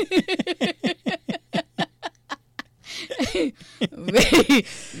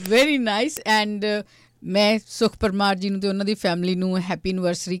 Very nice. एंड मैं सुख परमार जी ਨੂੰ ਤੇ ਉਹਨਾਂ ਦੀ ਫੈਮਿਲੀ ਨੂੰ ਹੈਪੀ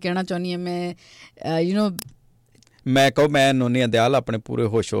ਐਨਵਰਸਰੀ ਕਹਿਣਾ ਚਾਹੁੰਦੀ ਹਾਂ। ਮੈਂ ਯੂ ਨੋ ਮੈਂ ਕਹੋ ਮੈਂ ਨੋਨੀਆ ਦਿਆਲ ਆਪਣੇ ਪੂਰੇ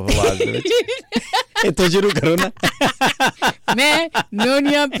ਹੋਸ਼ੋ ਹਵਾਸ ਦੇ ਵਿੱਚ ਇੱਥੋਂ ਸ਼ੁਰੂ ਕਰੋ ਨਾ। ਮੈਂ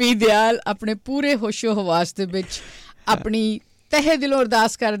ਨੋਨੀਆ ਪੀ ਦਿਆਲ ਆਪਣੇ ਪੂਰੇ ਹੋਸ਼ੋ ਹਵਾਸ ਦੇ ਵਿੱਚ ਆਪਣੀ ਤਹਿ ਦਿਲੋਂ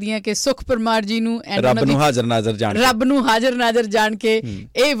ਅਰਦਾਸ ਕਰਦੀ ਹਾਂ ਕਿ ਸੁਖ ਪਰਮਾਰ ਜੀ ਨੂੰ ਰੱਬ ਨੂੰ ਹਾਜ਼ਰ ਨਾਜ਼ਰ ਜਾਣ ਕੇ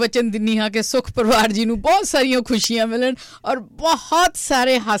ਇਹ ਵਚਨ ਦਿੰਦੀ ਹਾਂ ਕਿ ਸੁਖ ਪਰਿਵਾਰ ਜੀ ਨੂੰ ਬਹੁਤ ਸਾਰੀਆਂ ਖੁਸ਼ੀਆਂ ਮਿਲਣ ਔਰ ਬਹੁਤ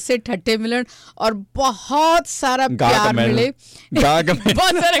ਸਾਰੇ ਹਾਸੇ ਠੱਟੇ ਮਿਲਣ ਔਰ ਬਹੁਤ ਸਾਰਾ ਪਿਆਰ ਮਿਲੇ,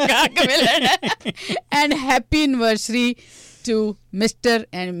 ਬਹੁਤ ਸਾਰੇ ਗਾਹਕ ਮਿਲਣ। And happy anniversary to mister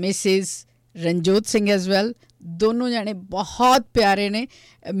and missus Ranjodh Singh as well. ਦੋਨੋਂ ਜਾਣੇ ਬਹੁਤ ਪਿਆਰੇ ਨੇ,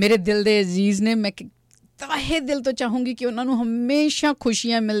 ਮੇਰੇ ਦਿਲ ਦੇ ਅਜ਼ੀਜ਼ ਨੇ। ਮੈਂ ਤਹਿ ਦਿਲ ਤੋਂ ਚਾਹੂੰਗੀ ਕਿ ਉਹਨਾਂ ਨੂੰ ਹਮੇਸ਼ਾ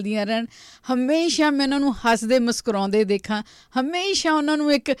ਖੁਸ਼ੀਆਂ ਮਿਲਦੀਆਂ ਰਹਿਣ, ਹਮੇਸ਼ਾ ਮੈਂ ਉਹਨਾਂ ਨੂੰ ਹੱਸਦੇ ਮੁਸਕਰਾਉਂਦੇ ਦੇਖਾਂ, ਹਮੇਸ਼ਾ ਉਹਨਾਂ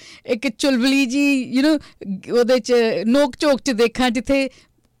ਨੂੰ ਇੱਕ ਚੁਲਬਲੀ ਜੀ ਯੂ ਨੋ ਉਹਦੇ 'ਚ ਨੋਕ ਝੋਕ 'ਚ ਦੇਖਾਂ, ਜਿੱਥੇ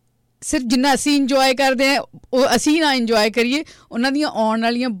ਸਿਰਫ ਜਿੰਨਾ ਅਸੀਂ ਇੰਜੋਏ ਕਰਦੇ ਹਾਂ ਉਹ ਅਸੀਂ ਨਾ ਇੰਜੋਏ ਕਰੀਏ, ਉਹਨਾਂ ਦੀਆਂ ਆਉਣ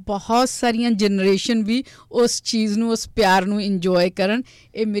ਵਾਲੀਆਂ ਬਹੁਤ ਸਾਰੀਆਂ ਜਨਰੇਸ਼ਨ ਵੀ ਉਸ ਚੀਜ਼ ਨੂੰ, ਉਸ ਪਿਆਰ ਨੂੰ ਇੰਜੋਏ ਕਰਨ।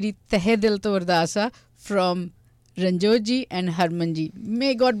 ਇਹ ਮੇਰੀ ਤਹਿ ਦਿਲ ਤੋਂ ਅਰਦਾਸ ਆ। From Ranjodh ji and Harman ji, may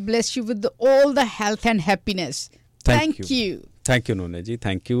God bless you with all the health and happiness. Thank you Nonne ji.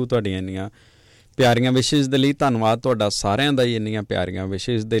 Thank you ਤੁਹਾਡੀਆਂ ਇੰਨੀਆਂ ਪਿਆਰੀਆਂ ਵਿਸ਼ੇਸ ਦੇ ਲਈ। ਧੰਨਵਾਦ ਤੁਹਾਡਾ ਸਾਰਿਆਂ ਦਾ ਹੀ ਇੰਨੀਆਂ ਪਿਆਰੀਆਂ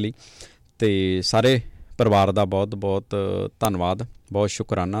ਵਿਸ਼ੇਸ ਦੇ ਲਈ, ਅਤੇ ਸਾਰੇ ਪਰਿਵਾਰ ਦਾ ਬਹੁਤ ਬਹੁਤ ਧੰਨਵਾਦ, ਬਹੁਤ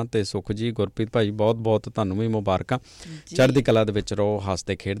ਸ਼ੁਕਰਾਨਾ। ਅਤੇ ਸੁਖ ਜੀ, ਗੁਰਪ੍ਰੀਤ ਭਾਈ ਬਹੁਤ ਬਹੁਤ ਤੁਹਾਨੂੰ ਵੀ ਮੁਬਾਰਕਾਂ। ਚੜ੍ਹਦੀ ਕਲਾ ਦੇ ਵਿੱਚ ਰਹੋ,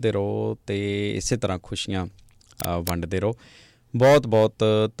 ਹੱਸਦੇ ਖੇਡਦੇ ਰਹੋ ਅਤੇ ਇਸੇ ਤਰ੍ਹਾਂ ਖੁਸ਼ੀਆਂ ਵੰਡਦੇ ਰਹੋ। ਬਹੁਤ ਬਹੁਤ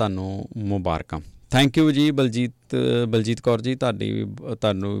ਤੁਹਾਨੂੰ ਮੁਬਾਰਕਾਂ। ਥੈਂਕ ਯੂ ਜੀ। ਬਲਜੀਤ ਕੌਰ ਜੀ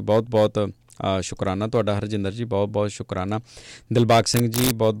ਤੁਹਾਨੂੰ ਵੀ ਬਹੁਤ ਬਹੁਤ ਸ਼ੁਕਰਾਨਾ ਤੁਹਾਡਾ। ਹਰਜਿੰਦਰ ਜੀ ਬਹੁਤ ਬਹੁਤ ਸ਼ੁਕਰਾਨਾ। ਦਿਲਬਾਗ ਸਿੰਘ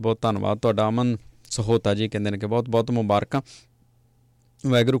ਜੀ ਬਹੁਤ ਬਹੁਤ ਧੰਨਵਾਦ ਤੁਹਾਡਾ। ਅਮਨ ਸਹੋਤਾ ਜੀ ਕਹਿੰਦੇ ਨੇ ਕਿ ਬਹੁਤ ਬਹੁਤ ਮੁਬਾਰਕਾਂ,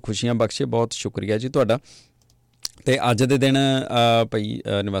 ਵਾਹਿਗੁਰੂ ਖੁਸ਼ੀਆਂ ਬਖਸ਼ੇ। ਬਹੁਤ ਸ਼ੁਕਰੀਆ ਜੀ ਤੁਹਾਡਾ। ਅਤੇ ਅੱਜ ਦੇ ਦਿਨ ਭਾਈ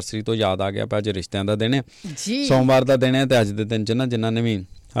ਐਨਵਰਸਰੀ ਤੋਂ ਯਾਦ ਆ ਗਿਆ ਪਿਆ, ਅੱਜ ਰਿਸ਼ਤਿਆਂ ਦਾ ਦਿਨ ਹੈ, ਸੋਮਵਾਰ ਦਾ ਦਿਨ ਹੈ। ਅਤੇ ਅੱਜ ਦੇ ਦਿਨ ਜਿਨ੍ਹਾਂ ਨੇ ਵੀ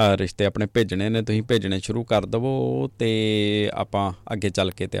ਰਿਸ਼ਤੇ ਆਪਣੇ ਭੇਜਣੇ ਨੇ ਤੁਸੀਂ ਭੇਜਣੇ ਸ਼ੁਰੂ ਕਰ ਦੇਵੋ, ਅਤੇ ਆਪਾਂ ਅੱਗੇ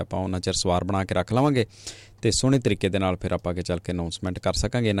ਚੱਲ ਕੇ ਅਤੇ ਆਪਾਂ ਉਹਨਾਂ ਚਿਰ ਸਵਾਰ ਬਣਾ ਕੇ ਰੱਖ ਲਵਾਂਗੇ ਅਤੇ ਸੋਹਣੇ ਤਰੀਕੇ ਦੇ ਨਾਲ ਫਿਰ ਆਪਾਂ ਅੱਗੇ ਚੱਲ ਕੇ ਅਨਾਊਂਸਮੈਂਟ ਕਰ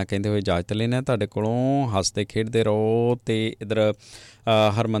ਸਕਾਂਗੇ। ਇਹਨਾਂ ਕਹਿੰਦੇ ਹੋਏ ਇਜਾਜ਼ਤ ਲੈਣਾ ਤੁਹਾਡੇ ਕੋਲੋਂ। ਹੱਸਦੇ ਖੇਡਦੇ ਰਹੋ। ਅਤੇ ਇੱਧਰ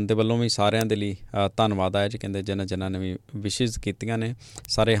ਹਰਮਨ ਦੇ ਵੱਲੋਂ ਵੀ ਸਾਰਿਆਂ ਦੇ ਲਈ ਧੰਨਵਾਦ ਆਇਆ ਜੀ, ਕਹਿੰਦੇ ਜਿਨ੍ਹਾਂ ਨੇ ਵੀ ਵਿਸ਼ੇਸ ਕੀਤੀਆਂ ਨੇ।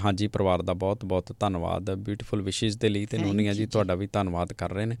 ਸਾਰੇ ਹਾਂਜੀ ਪਰਿਵਾਰ ਦਾ ਬਹੁਤ ਬਹੁਤ ਧੰਨਵਾਦ ਬਿਊਟੀਫੁਲ ਵਿਸ਼ੇਸ ਦੇ ਲਈ। ਅਤੇ ਨੋਨੀਆ ਜੀ ਤੁਹਾਡਾ ਵੀ ਧੰਨਵਾਦ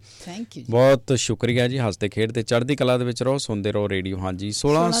ਕਰ ਰਹੇ ਨੇ। ਬਹੁਤ ਸ਼ੁਕਰੀਆ ਜੀ। ਹੱਸਦੇ ਖੇਡਦੇ ਚੜ੍ਹਦੀ ਕਲਾ ਦੇ ਵਿੱਚ ਰਹੋ, ਸੁਣਦੇ ਰਹੋ ਰੇਡੀਓ ਹਾਂਜੀ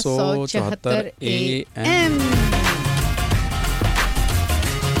 1674 AM।